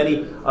Church, and the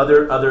many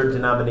other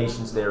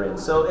denominations therein.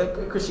 So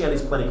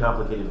Christianity is plenty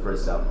complicated for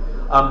itself.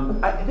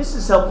 This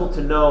is helpful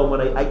to know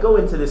when I go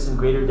into this in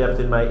greater depth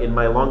in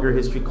my longer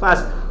history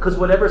class, because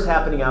whatever's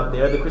happening out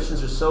there, the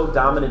Christians are so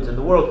dominant in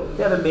the world,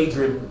 they have a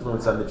major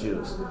influence on the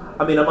Jews.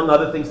 I mean, among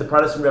other things, the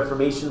Protestant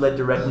Reformation led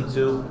directly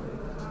to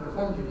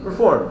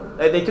Reform.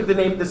 They took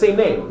the same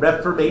name.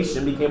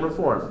 Reformation became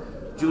Reform.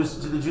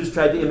 The Jews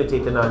tried to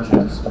imitate the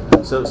non-Jews.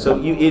 So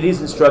it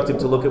is instructive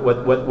to look at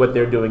what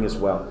they're doing as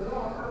well.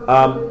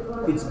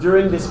 It's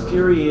during this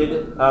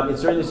period that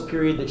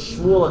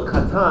Shmuel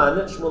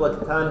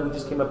HaKatan, who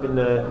just came up in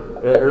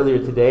earlier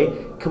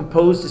today,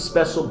 composed a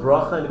special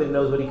bracha. Anybody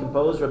knows what he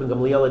composed? Rabbi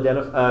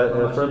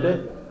Gamliel affirmed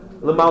it.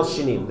 Lamal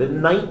Shinim, the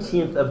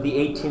 19th of the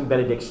 18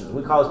 benedictions.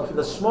 We call it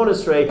the Shmona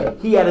Esrei.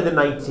 He added the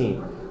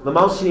 19.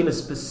 Lamal Shinim is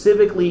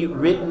specifically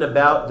written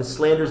about the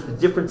slanders, the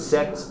different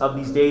sects of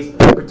these days. In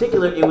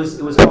particular, it was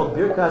called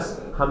Birkas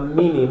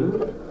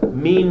Haminim.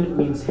 Min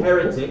means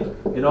heretic,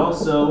 and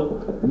also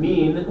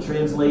Min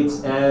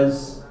translates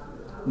as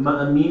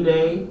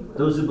Ma'amine,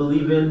 those who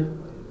believe in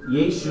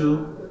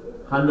Yeshu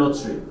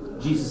HaNotzri,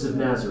 Jesus of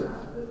Nazareth.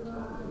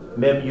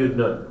 Mem Yud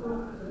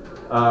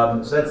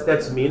Nun. So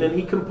that's Min, and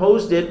he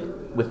composed it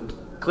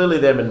with clearly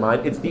them in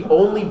mind. It's the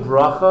only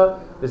bracha.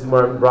 This is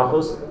more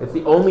brachos. It's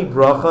the only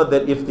bracha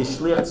that if the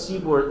shliach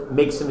tzibur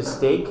makes a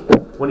mistake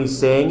when he's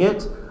saying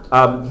it,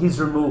 he's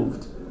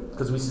removed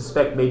because we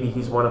suspect maybe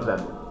he's one of them.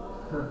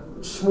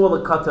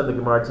 Shmuel HaKatan, the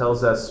Gemara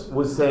tells us,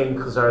 was saying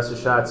Chazaras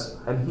Hashatz,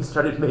 and he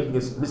started making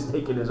a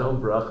mistake in his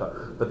own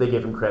bracha, but they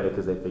gave him credit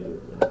because they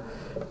figured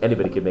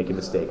anybody could make a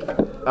mistake. Is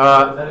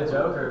that a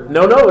joke? Or?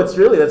 No, it's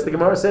really, that's the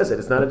Gemara says it.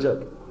 It's not a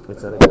joke.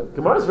 It's not a joke.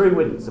 Gemara is very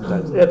witty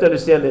sometimes. You have to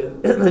understand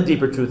the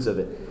deeper truths of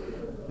it.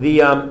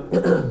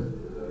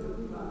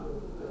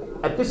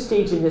 At this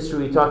stage in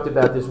history, we talked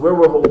about this, where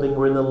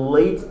we're in the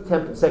late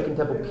Second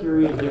Temple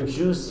period. There are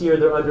Jews here.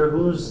 They're under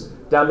whose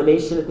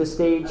domination at this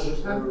stage?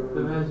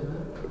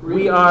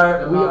 We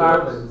are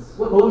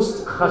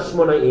post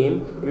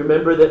Chashmonaim. You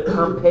remember that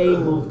Pompey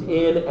moved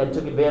in and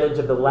took advantage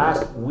of the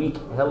last weak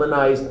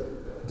Hellenized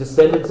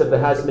descendants of the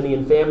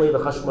Hasmonean family, the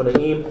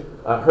Chashmonaim,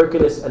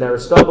 Hyrcanus and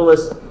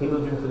Aristobulus. He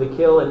moved in for the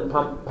kill, and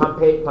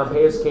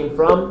Pompeius came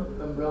from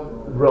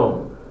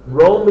Rome.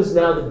 Rome is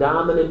now the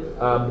dominant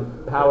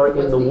power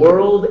in the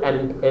world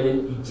and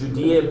in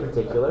Judea in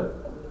particular.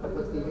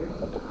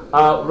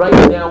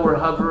 Right now we're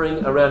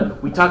hovering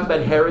around, we talked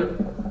about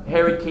Herod.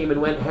 Herod came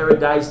and went. Herod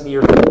dies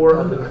near 4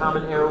 of the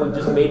Common Era. We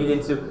just made it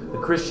into the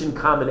Christian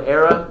Common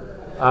Era.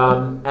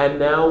 And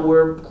now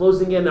we're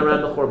closing in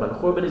around the Churban.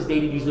 Churban is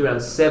dated usually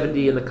around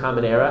 70 in the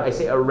Common Era. I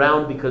say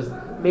around because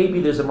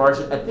maybe there's a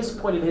margin. At this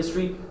point in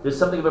history, there's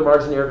something of a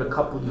margin error of a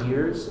couple of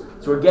years.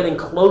 So we're getting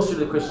closer to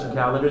the Christian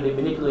calendar. They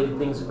manipulated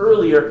things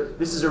earlier.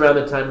 This is around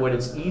the time when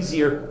it's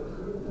easier.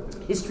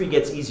 History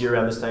gets easier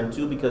around this time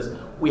too because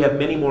we have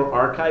many more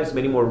archives,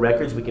 many more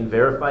records. We can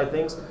verify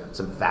things.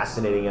 Some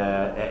fascinating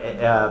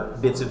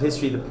bits of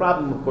history. The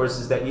problem, of course,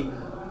 is that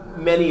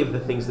many of the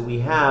things that we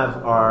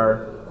have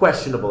are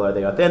questionable. Are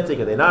they authentic?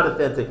 Are they not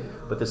authentic?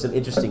 But there's some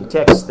interesting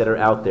texts that are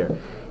out there.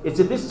 It's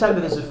at this time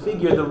that there's a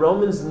figure the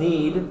Roman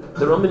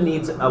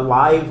needs a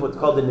live, what's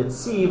called a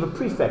netziv, a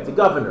prefect, a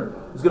governor,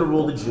 who's going to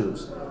rule the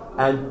Jews.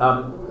 And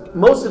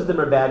most of them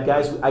are bad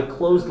guys. I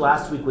closed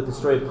last week with the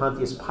story of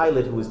Pontius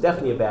Pilate, who was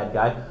definitely a bad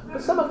guy,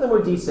 but some of them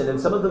were decent, and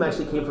some of them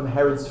actually came from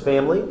Herod's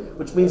family,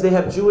 which means they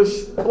have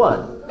Jewish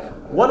blood.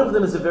 One of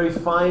them is a very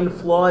fine,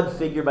 flawed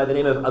figure by the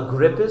name of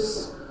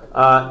Agrippus.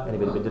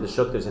 Anybody been to the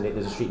Shuk? There's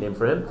a street name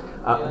for him.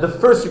 The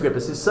first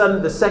Agrippus, his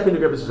son, the second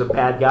Agrippus was a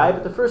bad guy,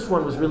 but the first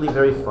one was really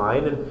very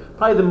fine, and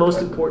probably the most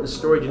important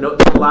story to know.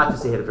 A lot to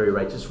say. He had a very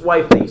righteous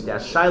wife. They used to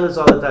ask shilas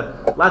all the time.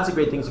 Lots of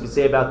great things you could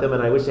say about them,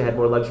 and I wish I had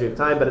more luxury of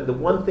time, but the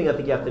one thing I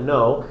think you have to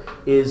know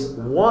is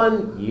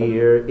 1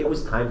 year, it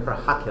was time for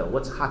Hakel.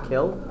 What's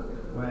Hakel?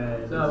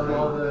 When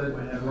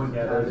when everyone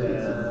gathers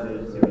and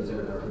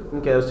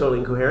Okay, that was totally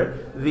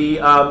incoherent.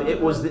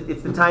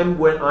 It's the time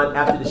when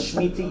after the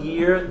Shemitah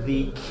year,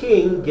 the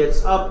king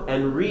gets up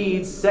and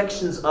reads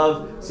sections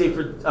of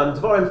Sefer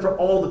Devarim for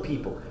all the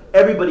people.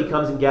 Everybody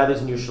comes and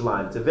gathers in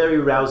Yerushalayim. It's a very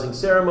rousing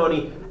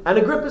ceremony. And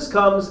Agrippus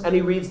comes and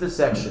he reads the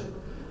section.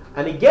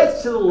 And he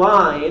gets to the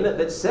line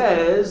that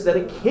says that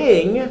a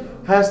king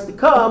has to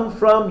come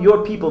from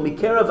your people.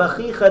 Mikera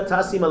v'achicha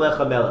tasim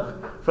alecha melech.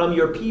 From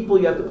your people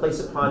you have to place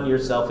upon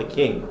yourself a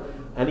king.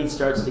 And he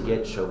starts to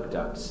get choked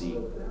up, see.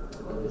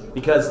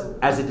 Because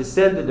as a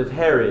descendant of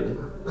Herod,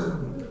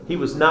 he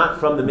was not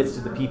from the midst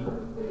of the people.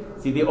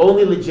 See, the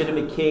only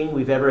legitimate king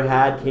we've ever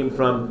had came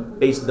from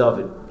Beis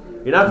David.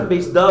 You're not from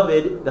Beis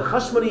David. The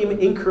Hashmonaim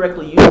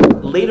incorrectly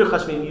used, later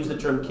Hashmonaim used the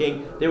term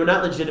king. They were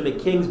not legitimate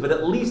kings, but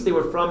at least they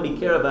were from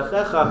Mikera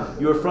v'achecha.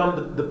 You were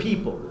from the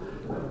people.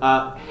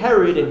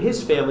 Herod and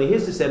his family,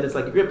 his descendants,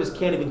 like Agrippus,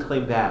 can't even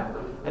claim that.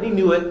 And he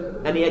knew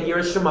it, and he had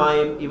Yiras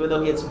Shamayim, even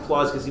though he had some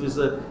flaws, because he was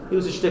a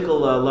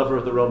shtickle lover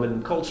of the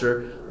Roman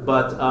culture,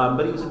 but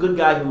he was a good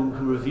guy who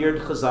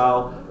revered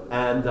Chazal,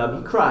 and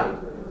he cried.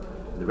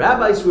 The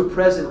rabbis who were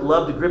present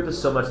loved Agrippa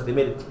so much that they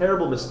made a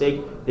terrible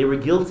mistake. They were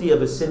guilty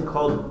of a sin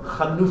called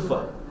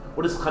chanufa.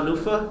 What is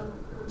chanufa?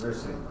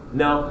 mercy.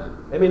 No.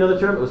 Maybe another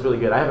term? It was really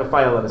good. I have a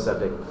file on the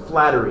subject.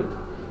 Flattery.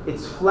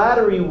 It's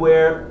flattery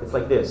where it's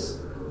like this.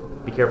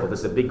 Be careful, this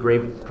is a big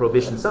grave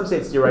prohibition. Some say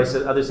it's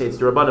deraisa, others say it's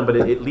derabanan, but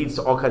it leads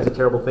to all kinds of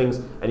terrible things,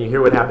 and you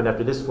hear what happened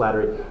after this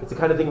flattery. It's the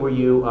kind of thing where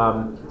you,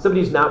 somebody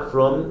who's not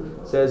from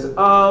says,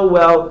 oh,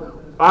 well,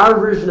 our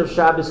version of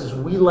Shabbos is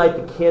we light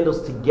the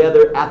candles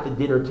together at the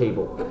dinner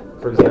table,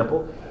 for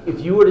example. If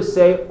you were to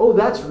say, oh,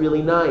 that's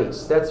really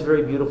nice, that's a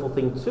very beautiful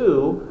thing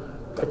too,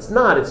 it's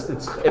not.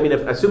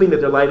 Assuming that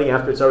they're lighting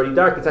after it's already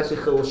dark, it's actually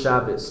Chilul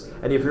Shabbos.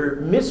 And if you're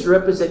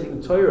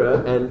misrepresenting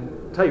Torah, and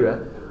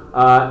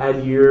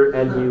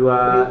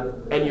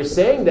you're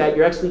saying that,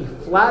 you're actually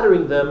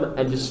flattering them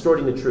and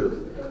distorting the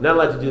truth. You're not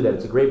allowed to do that.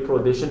 It's a great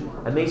prohibition.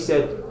 And they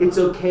said, it's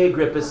okay,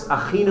 Agrippus,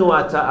 achinu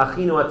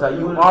ata,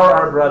 you are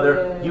our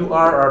brother, you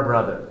are our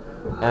brother.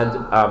 And,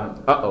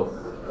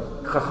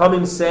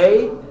 Chachamim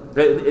say,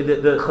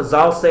 the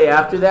Chazal say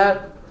after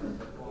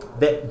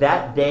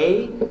that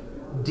day,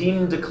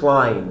 din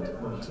declined,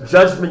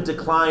 judgment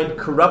declined,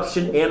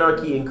 corruption,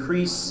 anarchy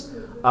increase.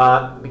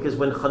 Because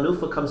when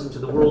Chanufa comes into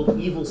the world,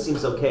 evil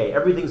seems okay.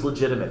 Everything's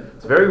legitimate.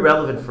 It's very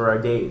relevant for our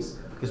days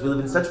because we live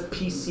in such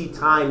PC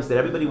times that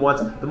everybody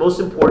wants. The most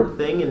important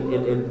thing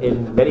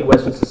in many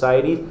Western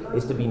societies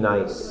is to be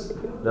nice.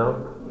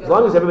 No, as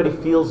long as everybody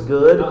feels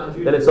good,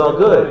 then it's all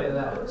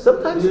good.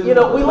 Sometimes, we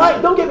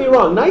like. Don't get me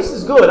wrong. Nice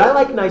is good. I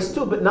like nice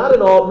too, but not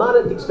at all. Not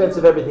at the expense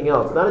of everything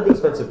else. Not at the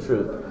expense of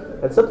truth.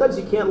 And sometimes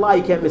you can't lie,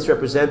 you can't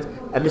misrepresent,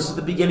 and this is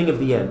the beginning of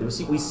the end.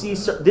 We see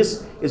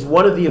this is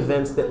one of the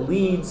events that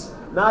leads,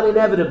 not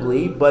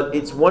inevitably, but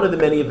it's one of the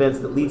many events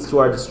that leads to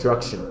our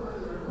destruction.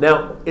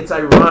 Now, it's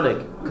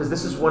ironic, because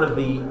this is one of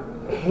the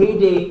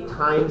heyday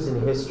times in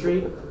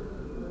history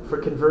for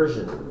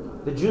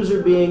conversion. The Jews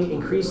are being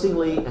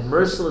increasingly and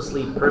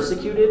mercilessly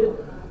persecuted.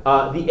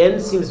 The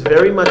end seems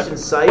very much in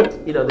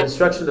sight. The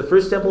destruction of the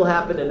first temple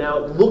happened, and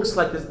now it looks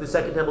like the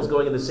second temple is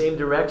going in the same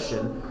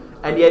direction.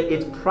 And yet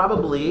it's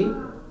probably,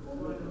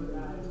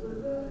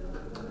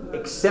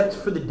 except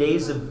for the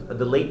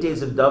late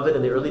days of David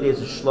and the early days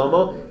of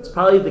Shlomo, it's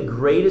probably the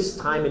greatest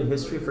time in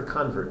history for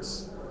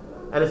converts.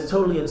 And it's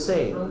totally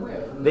insane.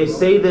 They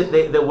say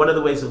that one of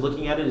the ways of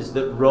looking at it is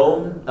that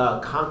Rome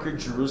conquered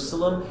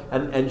Jerusalem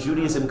and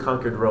Judaism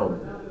conquered Rome.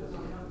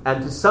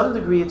 And to some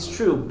degree it's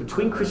true.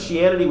 Between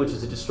Christianity, which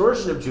is a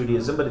distortion of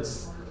Judaism, but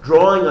it's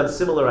drawing on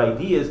similar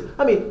ideas.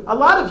 A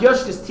lot of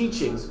Yoshka's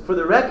teachings, for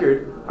the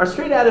record, are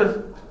straight out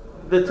of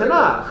the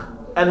Tanakh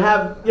and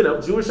have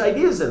Jewish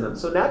ideas in them.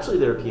 So naturally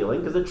they're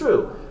appealing because they're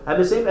true.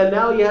 And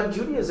now you have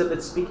Judaism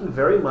that's speaking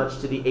very much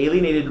to the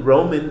alienated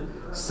Roman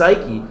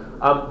psyche.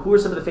 Who are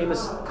some of the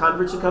famous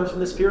converts who comes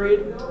from this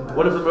period?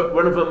 One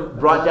of them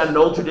brought down an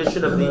old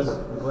tradition of the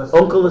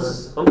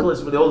Onkelos,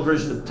 the old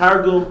version of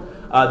Targum.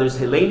 There's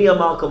Helenia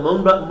Malka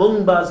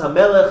Munbaz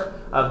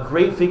Hamelech,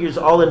 great figures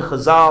all in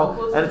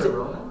Chazal. And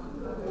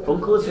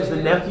Onkelos was the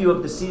nephew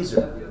of the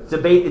Caesar.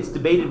 It's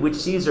debated which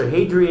Caesar,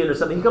 Hadrian or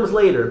something. He comes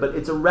later, but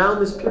it's around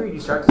this period you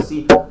start to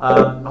see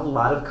a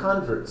lot of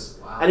converts.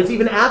 Wow. And it's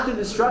even after the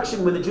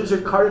destruction when the Jews are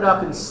carted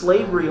off in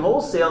slavery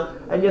wholesale,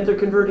 and yet they're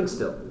converting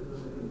still.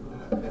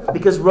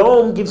 Because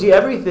Rome gives you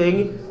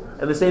everything,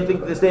 and the same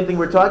thing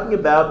we're talking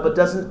about, but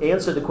doesn't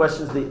answer the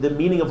questions, the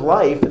meaning of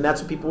life, and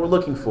that's what people were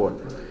looking for.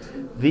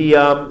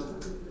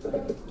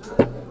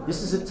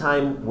 This is a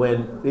time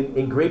when,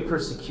 in great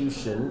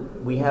persecution,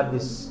 we have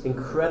this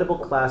incredible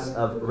class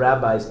of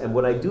rabbis, and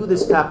when I do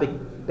this topic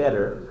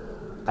better,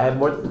 I have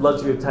more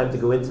luxury of time to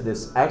go into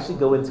this.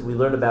 We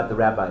learn about the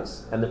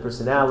rabbis, and the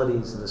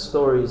personalities, and the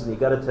stories, and the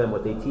Igaratim, and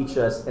what they teach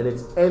us, and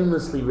it's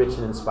endlessly rich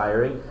and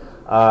inspiring,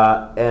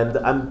 and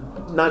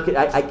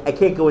I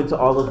can't go into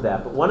all of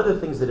that, but one of the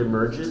things that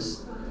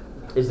emerges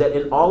is that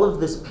in all of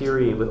this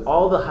period, with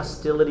all the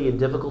hostility and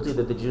difficulty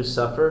that the Jews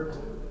suffer,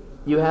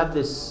 you have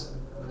this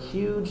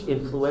huge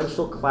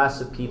influential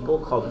class of people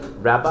called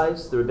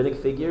rabbis, the rabbinic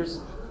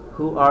figures,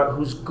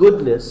 whose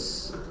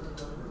goodness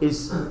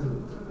is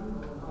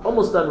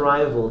almost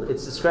unrivaled.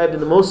 It's described in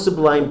the most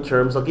sublime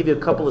terms. I'll give you a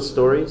couple of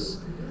stories.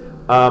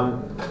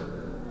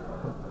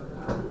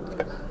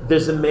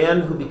 There's a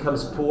man who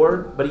becomes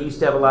poor, but he used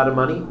to have a lot of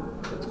money.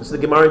 So the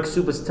Gemara in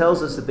Ksubas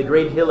tells us that the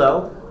great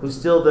Hillel, who's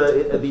still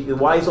the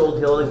wise old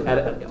Hillel,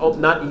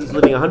 he's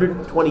living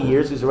 120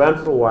 years, he's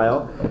around for a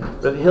while.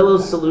 But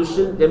Hillel's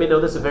solution, you may know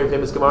this, a very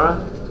famous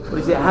Gemara, but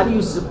he said, how do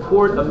you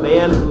support a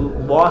man who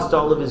lost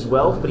all of his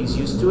wealth, but he's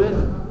used to it?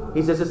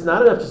 He says it's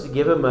not enough just to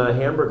give him a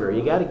hamburger.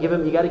 You got to get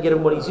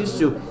him what he's used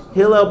to.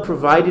 Hillel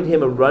provided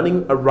him a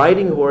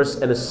riding horse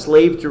and a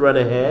slave to run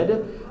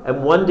ahead,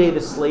 and one day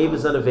the slave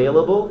is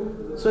unavailable,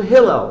 so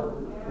Hillel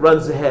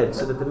runs ahead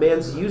so that the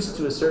man's used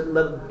to a certain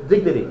level of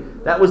dignity.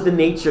 That was the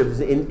nature of his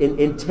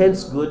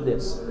intense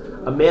goodness.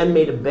 A man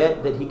made a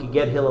bet that he could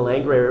get Hillel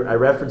angry. I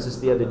referenced this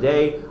the other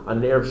day on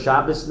an Erev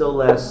Shabbos, no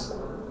less.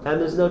 And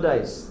there's no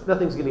dice.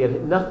 Nothing's going to get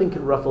hit. Nothing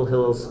can ruffle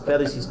Hillel's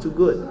feathers. He's too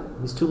good.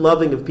 He's too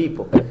loving of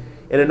people.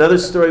 In another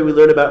story we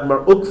learn about Mar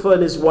Ukva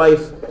and his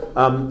wife.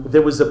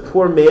 There was a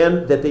poor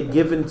man that they'd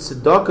given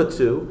tzedakah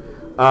to,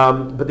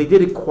 but they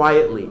did it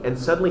quietly. And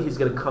suddenly he's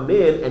going to come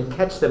in and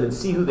catch them and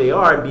see who they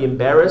are and be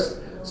embarrassed.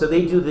 So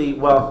they do they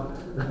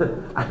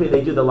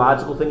do the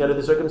logical thing under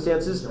the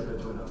circumstances.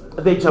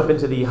 They jump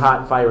into the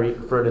hot, fiery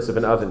furnace of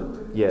an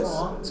oven. Yes,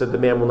 so the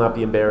man will not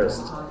be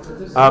embarrassed.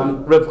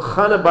 Rav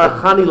Chana Bar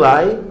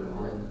Chanilai,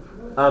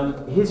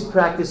 his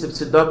practice of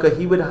tzedakah,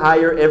 he would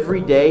hire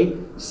every day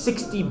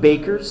 60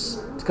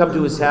 bakers to come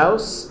to his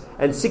house,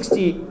 and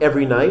 60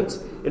 every night,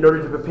 in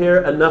order to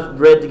prepare enough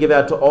bread to give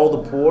out to all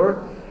the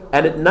poor.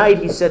 And at night,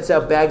 he sets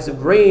out bags of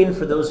grain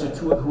for those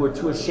who are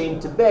too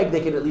ashamed to beg. They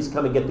can at least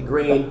come and get the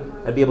grain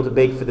and be able to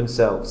bake for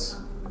themselves.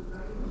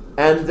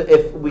 And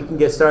if we can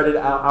get started,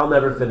 I'll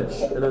never finish.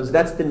 In other words,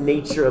 that's the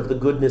nature of the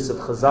goodness of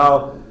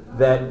Chazal,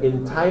 that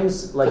in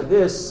times like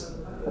this,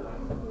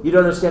 you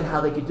don't understand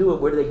how they could do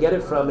it, where do they get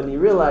it from, and you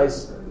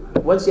realize,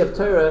 once you have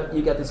Torah,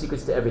 you got the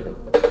secrets to everything.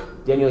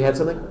 Daniel, you had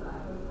something?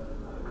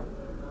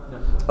 No.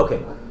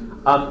 Okay.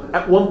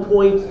 At one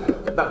point,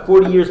 about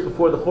 40 years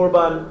before the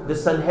Churban, the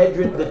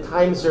Sanhedrin, the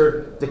times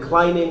are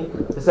declining.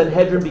 The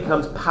Sanhedrin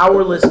becomes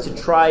powerless to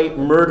try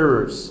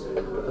murderers.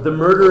 The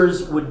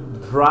murderers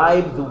would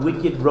bribe the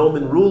wicked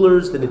Roman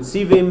rulers, the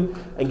Nitzivim,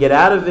 and get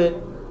out of it.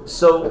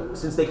 So,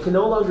 since they can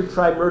no longer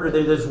try murder,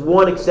 there's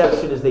one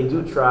exception, is they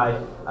do try,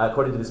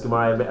 according to this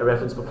Gemara I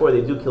referenced before,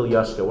 they do kill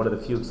Yashka, one of the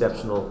few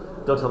exceptional.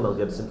 Don't tell Mel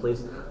Gibson,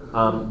 please.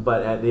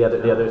 But the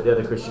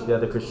other Christian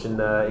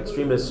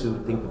extremists who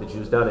think that the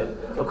Jews done it,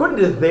 according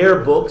to their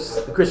books,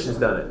 the Christians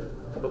done it.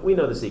 But we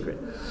know the secret.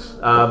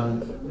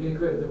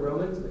 The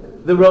Romans?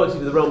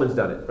 The Romans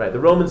done it, right? The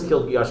Romans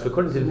killed Yashka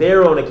according to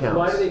their own accounts.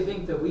 Why do they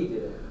think that we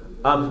did it?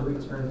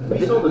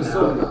 We sold the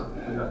soul.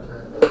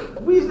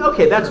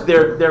 Okay, that's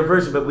their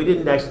version, but we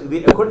didn't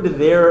actually. According to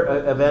their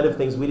event of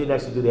things, we didn't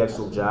actually do the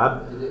actual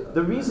job.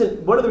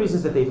 One of the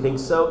reasons that they think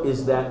so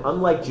is that,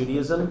 unlike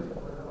Judaism,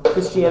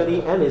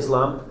 Christianity and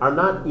Islam are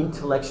not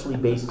intellectually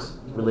based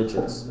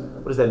religions.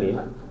 What does that mean?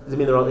 Does it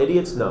mean they're all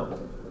idiots? No.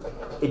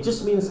 It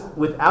just means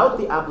without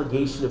the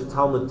obligation of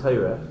Talmud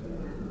Torah,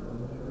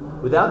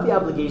 the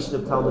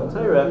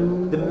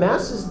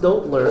masses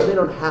don't learn, they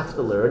don't have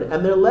to learn,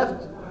 and they're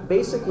left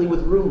basically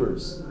with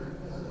rumors.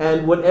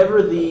 And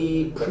whenever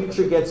the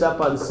preacher gets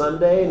up on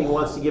Sunday and he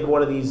wants to give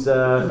one of these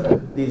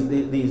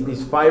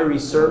fiery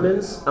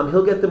sermons,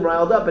 he'll get them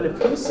riled up. And if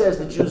he says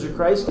the Jews are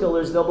Christ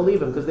killers, they'll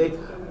believe him, because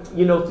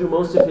through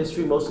most of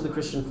history, most of the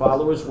Christian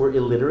followers were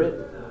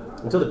illiterate.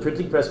 Until the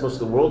printing press, most of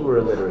the world were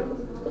illiterate.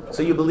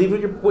 So you believe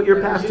what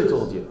your pastor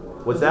told you.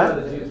 What's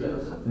that?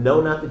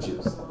 No, not the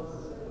Jews.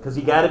 Because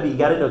you got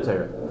to know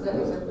Torah.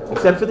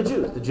 Except for the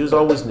Jews. The Jews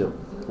always knew.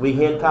 We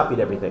hand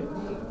copied everything.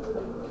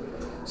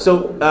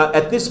 So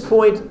at this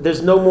point,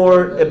 there's no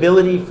more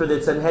ability for the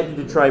Sanhedrin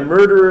to try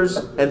murderers,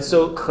 and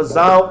so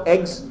Chazal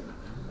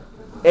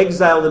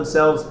exile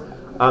themselves.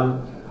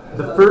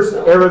 The first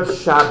Erev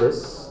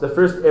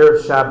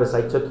Shabbos,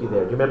 I took you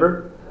there. Do you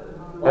remember?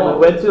 And we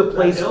went to a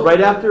place right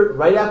after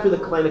the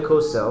Kleine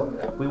Kosel.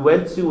 We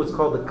went to what's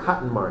called the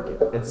Cotton Market.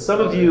 And some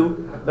of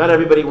you, not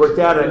everybody worked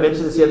out, and I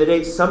mentioned this the other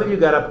day, some of you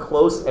got up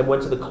close and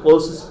went to the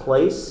closest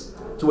place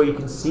to where you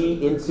can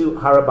see into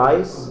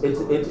Harabais,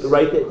 into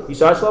right there. You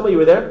saw it, Shlomo? You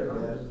were there?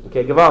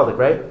 Okay, Gavaldik,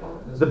 right?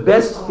 The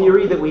best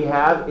theory that we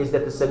have is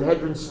that the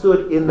Sanhedrin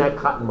stood in that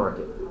cotton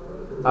market.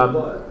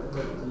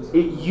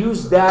 It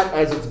used that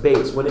as its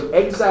base. When it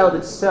exiled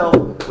itself,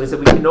 when it said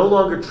we can no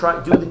longer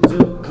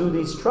do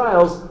these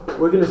trials,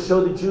 we're going to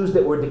show the Jews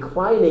that we're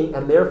declining,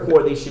 and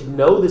therefore they should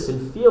know this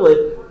and feel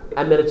it,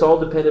 and that it's all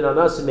dependent on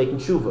us in making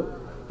tshuva.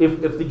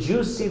 If the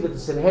Jews see that the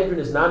Sanhedrin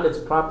is not in its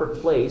proper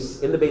place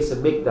in the base of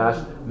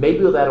Mikdash, maybe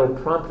that will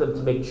prompt them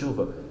to make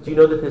tshuva. Do you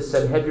know that the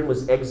Sanhedrin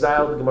was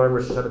exiled? The Gemara in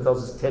Rosh Hashanah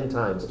tells us 10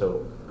 times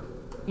total.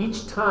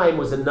 Each time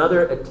was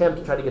another attempt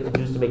to try to get the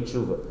Jews to make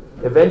tshuva.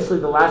 Eventually,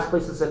 the last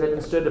place the Sanhedrin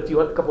stood, a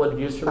couple hundred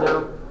years from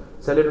now,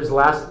 Sanhedrin's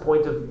last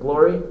point of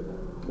glory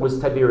was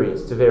Tiberia.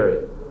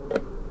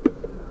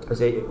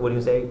 What do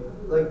you say?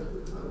 Like,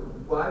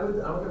 I don't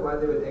get why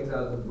they would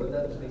exile them. Wouldn't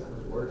that just make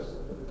things worse?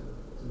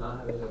 To not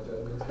having that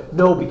judgment?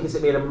 No, because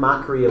it made a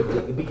mockery of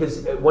it.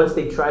 Because once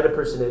they tried a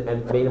person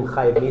and made him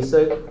chayav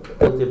misa,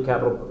 guilty of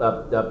capital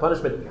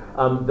punishment,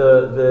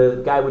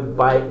 the guy would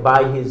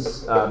buy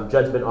his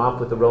judgment off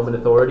with the Roman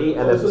authority.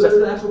 And so there's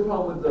an actual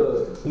problem with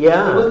the...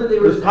 Yeah, it wasn't that they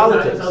it were was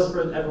politics.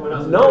 For everyone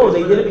else. No,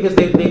 they did it because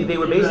they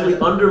were basically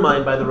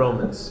undermined by the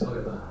Romans.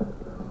 Okay.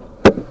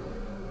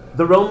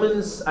 The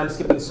Romans, I'm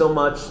skipping so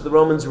much, the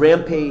Romans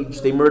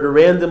rampage, they murder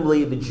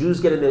randomly, the Jews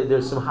get in there,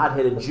 there's some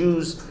hot-headed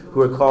Jews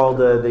who are called,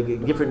 they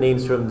get different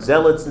names from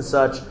zealots and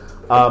such,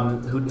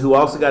 who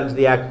also got into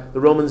the act. The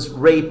Romans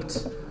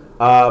raped.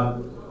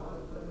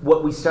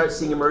 What we start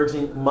seeing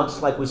emerging,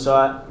 much like we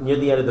saw near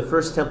the end of the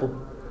first temple,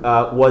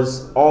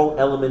 was all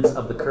elements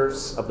of the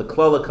curse, of the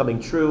klala coming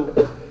true.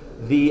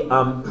 The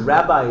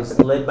rabbis,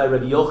 led by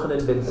Rabbi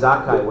Yochanan ben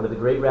Zakkai, one of the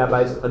great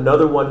rabbis,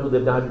 another one who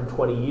lived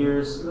 120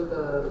 years.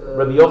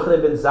 Rabbi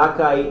Yochanan ben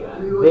Zakkai,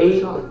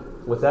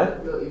 what's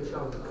that?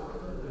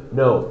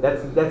 No,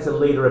 that's a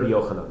later Rabbi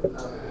Yochanan.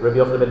 Rabbi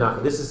Yochanan ben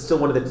Nachman. This is still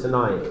one of the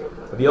Tanaim.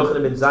 Rabbi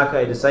Yochanan ben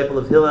Zakkai, a disciple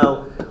of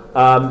Hillel,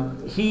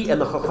 he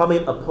and the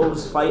Chachamim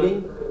opposed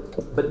fighting,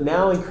 but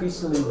now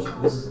increasingly,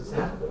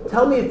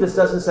 tell me if this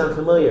doesn't sound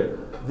familiar.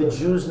 The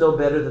Jews know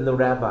better than the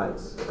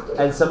rabbis,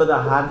 and some of the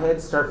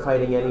hotheads start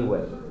fighting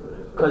anyway,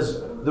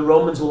 because the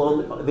Romans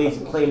they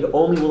claimed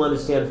only will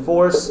understand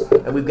force,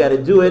 and we've got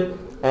to do it,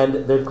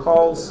 and their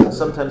calls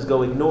sometimes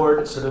go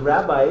ignored. So the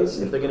rabbis,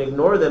 if they're going to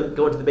ignore them,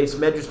 go into the base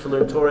medrash to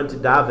learn Torah and to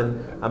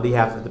daven on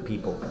behalf of the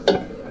people.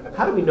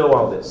 How do we know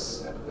all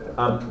this?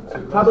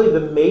 Probably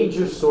the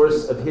major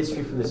source of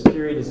history from this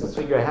period is this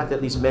figure, I have to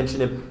at least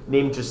mention him,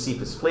 named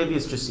Josephus,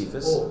 Flavius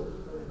Josephus.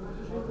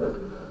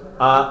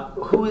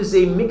 Who is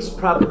a mixed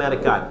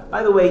problematic guy.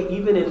 By the way,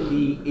 even in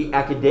the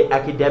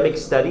academic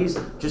studies,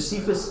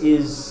 Josephus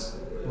is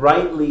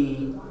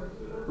rightly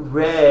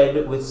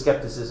read with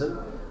skepticism.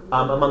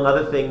 Among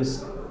other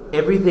things,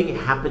 everything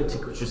happened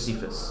to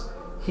Josephus.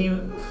 He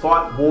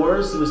fought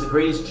wars. He was the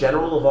greatest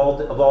general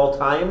of all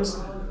times.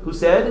 Who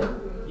said?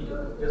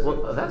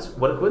 Well, that's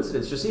what a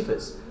coincidence,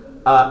 Josephus.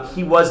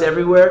 He was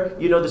everywhere.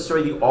 You know the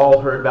story you all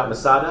heard about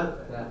Masada?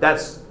 Yeah.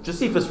 That's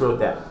Josephus wrote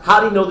that.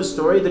 How do you know the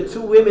story? The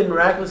two women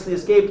miraculously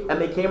escaped,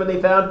 and they came and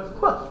they found,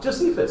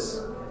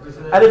 Josephus.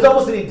 And it's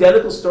almost an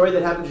identical story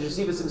that happened to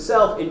Josephus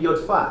himself in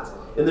Yodfat,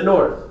 in the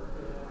north.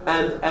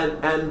 And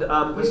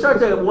he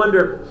started to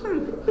wonder,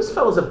 this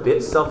fellow's a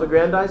bit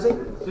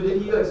self-aggrandizing. So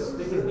did he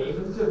stick his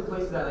name into a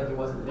place that he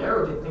wasn't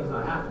there, or did things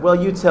not happen? Well,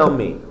 you tell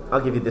me.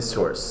 I'll give you this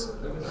source.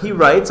 He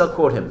writes, I'll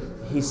quote him.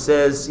 He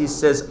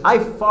says, I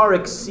far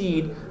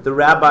exceed the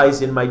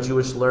rabbis in my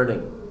Jewish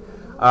learning.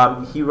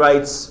 He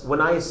writes,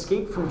 when I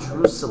escaped from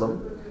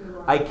Jerusalem,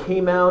 I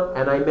came out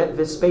and I met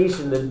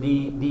Vespasian,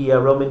 the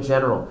Roman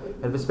general.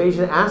 And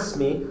Vespasian asked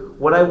me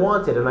what I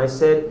wanted. And I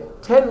said,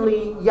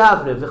 Tenli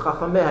Yavne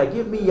v'chachameha,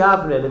 give me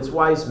Yavne and its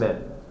wise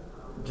men.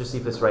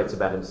 Josephus writes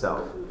about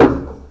himself.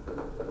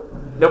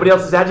 Nobody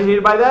else is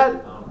agitated by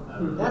that?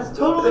 That's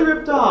totally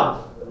ripped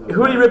off.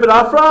 Who did he rip it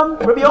off from?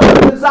 Rabbi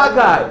Yochanan ben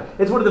Zakkai.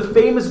 It's one of the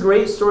famous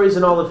great stories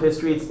in all of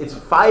history. It's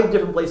 5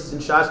 different places in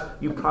Shas.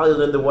 You probably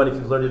learned the one if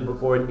you've learned it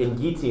before in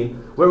Gittin,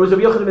 where it was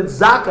Rabbi Yochanan ben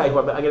Zakkai who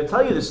I'm going to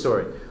tell you this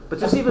story. But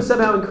Josephus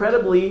somehow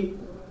incredibly,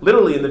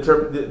 literally in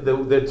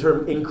the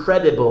term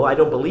incredible, I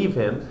don't believe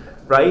him,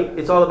 right?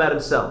 It's all about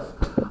himself.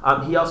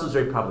 He also was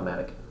very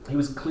problematic. He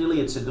was clearly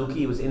a tzedukah.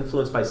 He was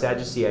influenced by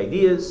Sadducee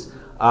ideas.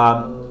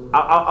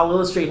 I'll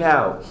illustrate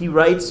how. He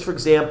writes, for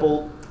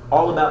example,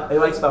 he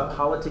writes about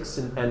politics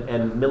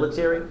and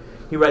military.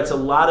 He writes a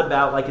lot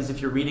about, like as if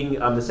you're reading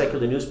the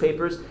secular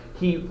newspapers.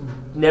 He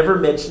never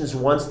mentions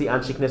once the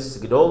Anshe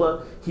Knesset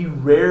Gedola. He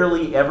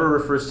rarely ever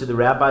refers to the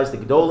rabbis, the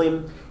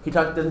Gedolim. He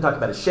doesn't talk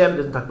about Hashem,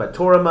 doesn't talk about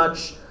Torah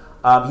much.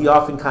 He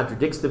often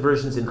contradicts the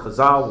versions in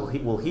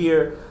Chazal, we'll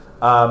hear.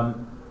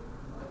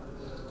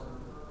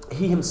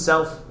 He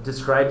himself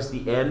describes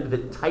the end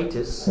that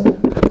Titus,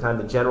 at the time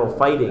the general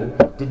fighting,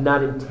 did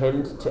not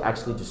intend to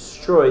actually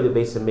destroy the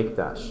Beis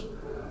HaMikdash.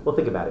 Well,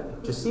 think about it.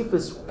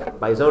 Josephus,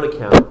 by his own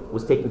account,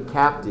 was taken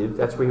captive.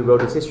 That's where he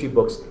wrote his history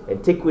books,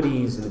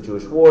 Antiquities and the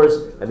Jewish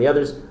Wars and the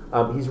others.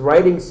 He's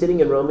writing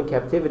sitting in Roman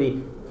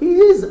captivity. He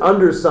is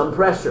under some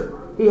pressure.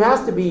 He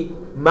has to be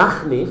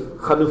machnif,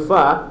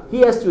 chanufa.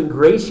 He has to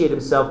ingratiate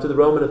himself to the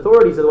Roman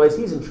authorities, otherwise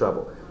he's in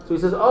trouble. So he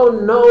says, oh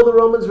no, the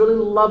Romans really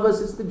love us.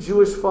 It's the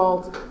Jewish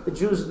fault. The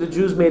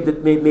Jews made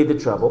the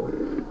trouble.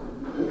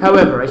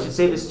 However, I should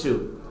say this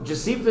too.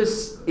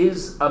 Josephus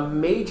is a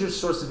major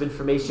source of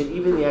information.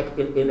 Even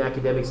in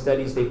academic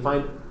studies, they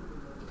find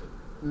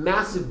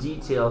massive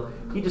detail.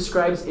 He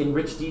describes in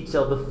rich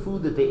detail the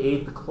food that they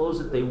ate, the clothes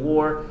that they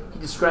wore. He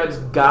describes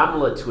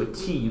Gamla to a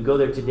T. You go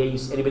there today, you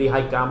see anybody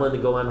hike Gamla in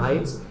the Golan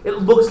Heights? It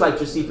looks like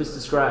Josephus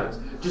describes.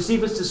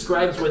 Josephus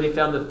describes where they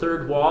found the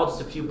third wall just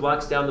a few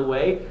blocks down the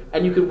way,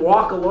 and you can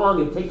walk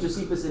along and take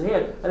Josephus in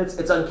hand, and it's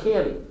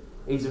uncanny.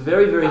 He's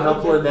very, very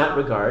helpful in that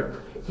regard.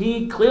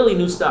 He clearly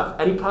knew stuff,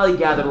 and he probably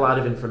gathered a lot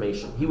of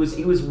information. He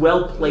was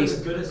well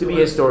placed to be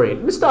a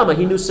historian. Mistama,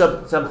 he knew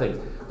something.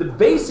 The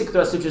basic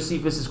thrust of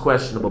Josephus is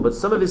questionable, but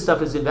some of his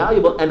stuff is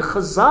invaluable. And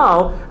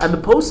Chazal and the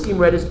poskim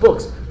read his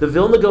books. The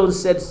Vilna Gaon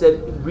said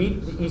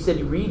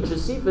read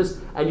Josephus,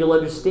 and you'll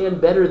understand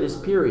better this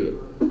period.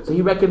 So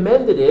he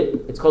recommended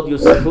it. It's called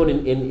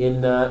Yosefun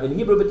in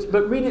Hebrew,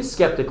 but read it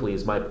skeptically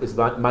is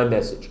my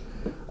message.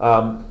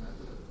 I'll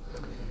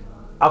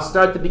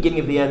start the beginning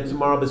of the end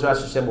tomorrow. B'ezras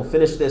Hashem, we'll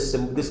finish this,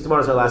 and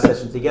tomorrow's our last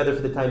session together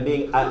for the time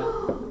being.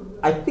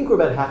 I think we're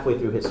about halfway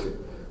through history.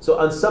 So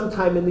on some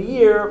time in the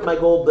year, my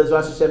goal,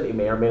 B'ezras Hashem, it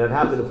may or may not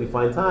happen. If we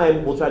find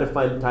time, we'll try to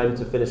find time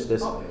to finish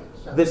this.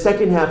 The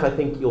second half, I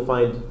think you'll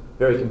find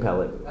very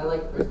compelling. I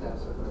like the first half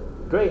so far.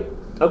 Great.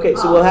 Okay,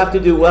 so we'll have to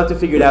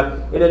figure it out.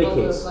 In any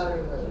case,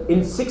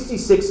 in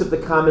 66 of the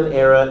Common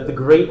Era, the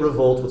Great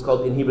Revolt, what's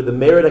called in Hebrew the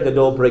Mered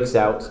HaGadol, breaks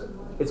out.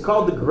 It's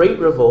called the Great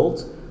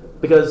Revolt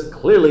because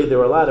clearly there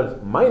were a lot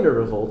of minor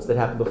revolts that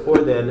happened before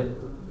then.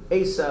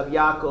 Esav,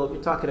 Yaakov,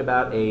 you're talking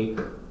about a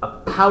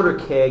powder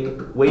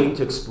keg waiting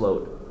to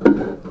explode.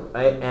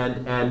 Right?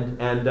 And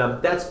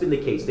that's been the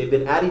case. They've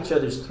been at each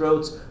other's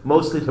throats,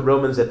 mostly the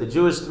Romans at the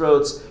Jewish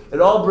throats.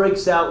 It all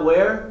breaks out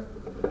where?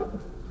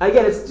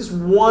 Again, it's just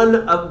one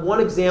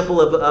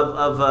example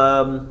of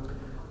a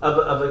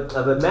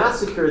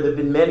massacre. There have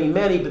been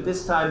many, but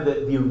this time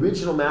the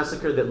original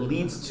massacre that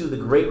leads to the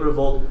Great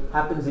Revolt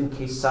happens in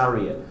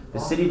Caesarea, the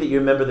city that you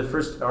remember, the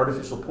first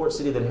artificial port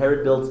city that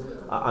Herod built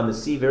on the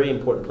sea. Very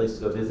important place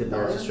to go visit in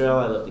Eretz Israel.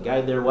 I left a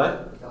guide there.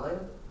 What? Gedalia?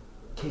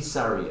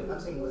 Caesarea. I'm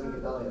saying it was in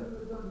Gedalia.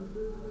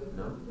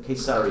 No,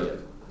 Caesarea.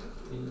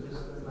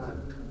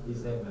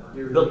 He's saying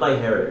that. Built by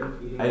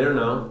Herod. I don't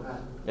know.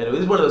 And it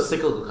was one of those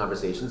cyclical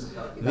conversations.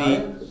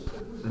 There's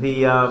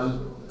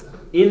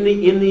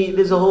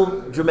a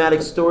whole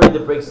dramatic story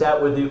that breaks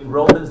out where the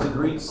Romans, the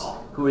Greeks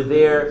who were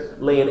there,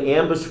 lay an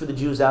ambush for the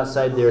Jews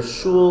outside their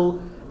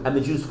shul, and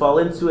the Jews fall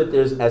into it.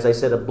 There's, as I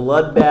said, a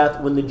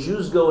bloodbath. When the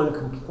Jews go and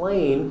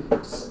complain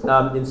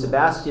in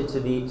Sebastia to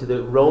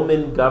the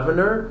Roman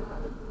governor,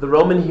 the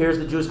Roman hears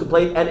the Jews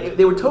complain, and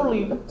they were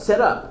totally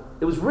set up.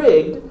 It was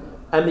rigged,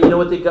 and you know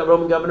what the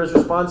Roman governor's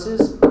response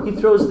is? He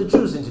throws the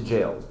Jews into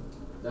jail.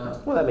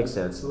 Well, that makes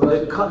sense.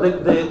 The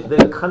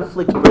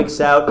conflict breaks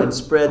out and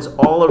spreads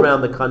all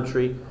around the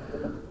country,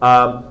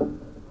 and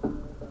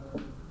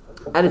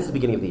it's the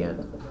beginning of the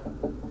end.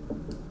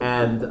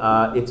 And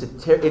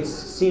it's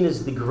seen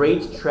as the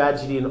great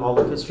tragedy in all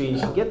of history. And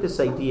you should get this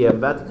idea. I'm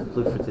about to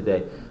conclude for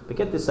today, but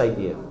get this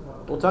idea.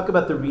 We'll talk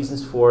about the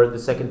reasons for the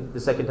second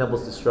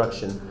temple's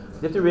destruction.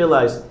 You have to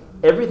realize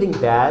everything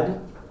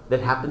bad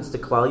that happens to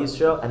Klal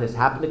Yisrael and has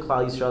happened to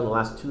Klal Yisrael in the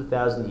last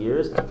 2,000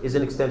 years is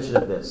an extension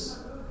of this.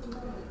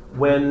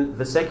 When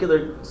the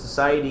secular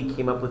society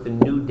came up with a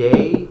new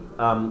day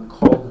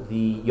called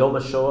the Yom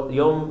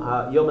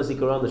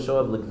HaZikaron, the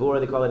Shoah of L'Gvura,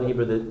 they call it in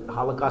Hebrew the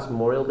Holocaust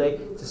Memorial Day.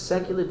 It's a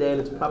secular day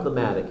and it's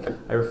problematic.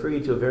 I refer you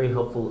to a very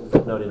helpful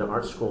footnote in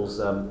Art Scroll's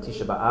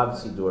Tisha B'Av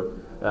Sidur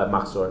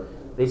Machzor.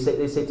 They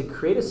say to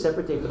create a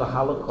separate day for the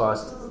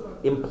Holocaust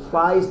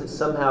implies that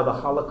somehow the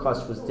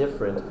Holocaust was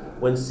different,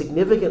 when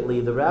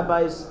significantly the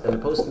rabbis and the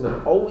poskim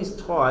have always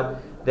taught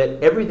that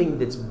everything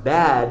that's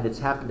bad that's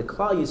happened to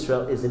Klal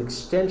Yisrael is an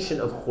extension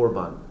of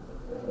Churban.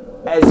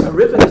 As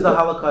horrific as the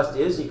Holocaust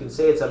is, you can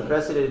say it's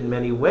unprecedented in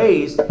many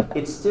ways,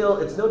 it's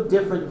no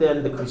different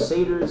than the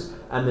Crusaders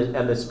and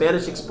the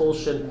Spanish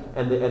expulsion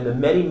and the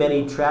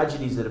many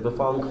tragedies that have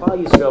befallen Klal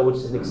Yisrael, which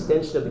is an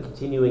extension of the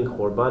continuing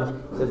Churban.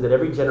 It says that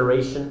every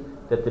generation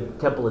that the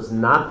temple has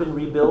not been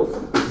rebuilt,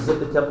 it's as if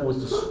the temple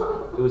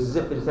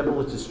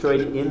was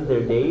destroyed in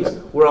their days.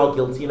 We're all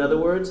guilty, in other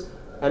words.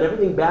 And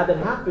everything bad that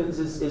happens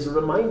is a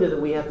reminder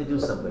that we have to do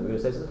something. You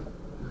going to say something?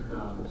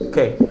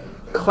 Okay.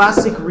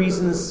 Classic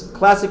reasons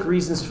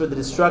for the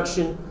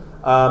destruction.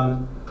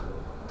 We'll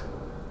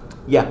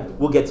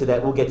get to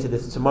that. We'll get to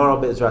this tomorrow.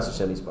 But it's Ras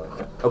Hashem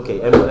Yisbarach.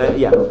 Okay, and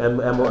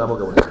we'll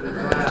go with it.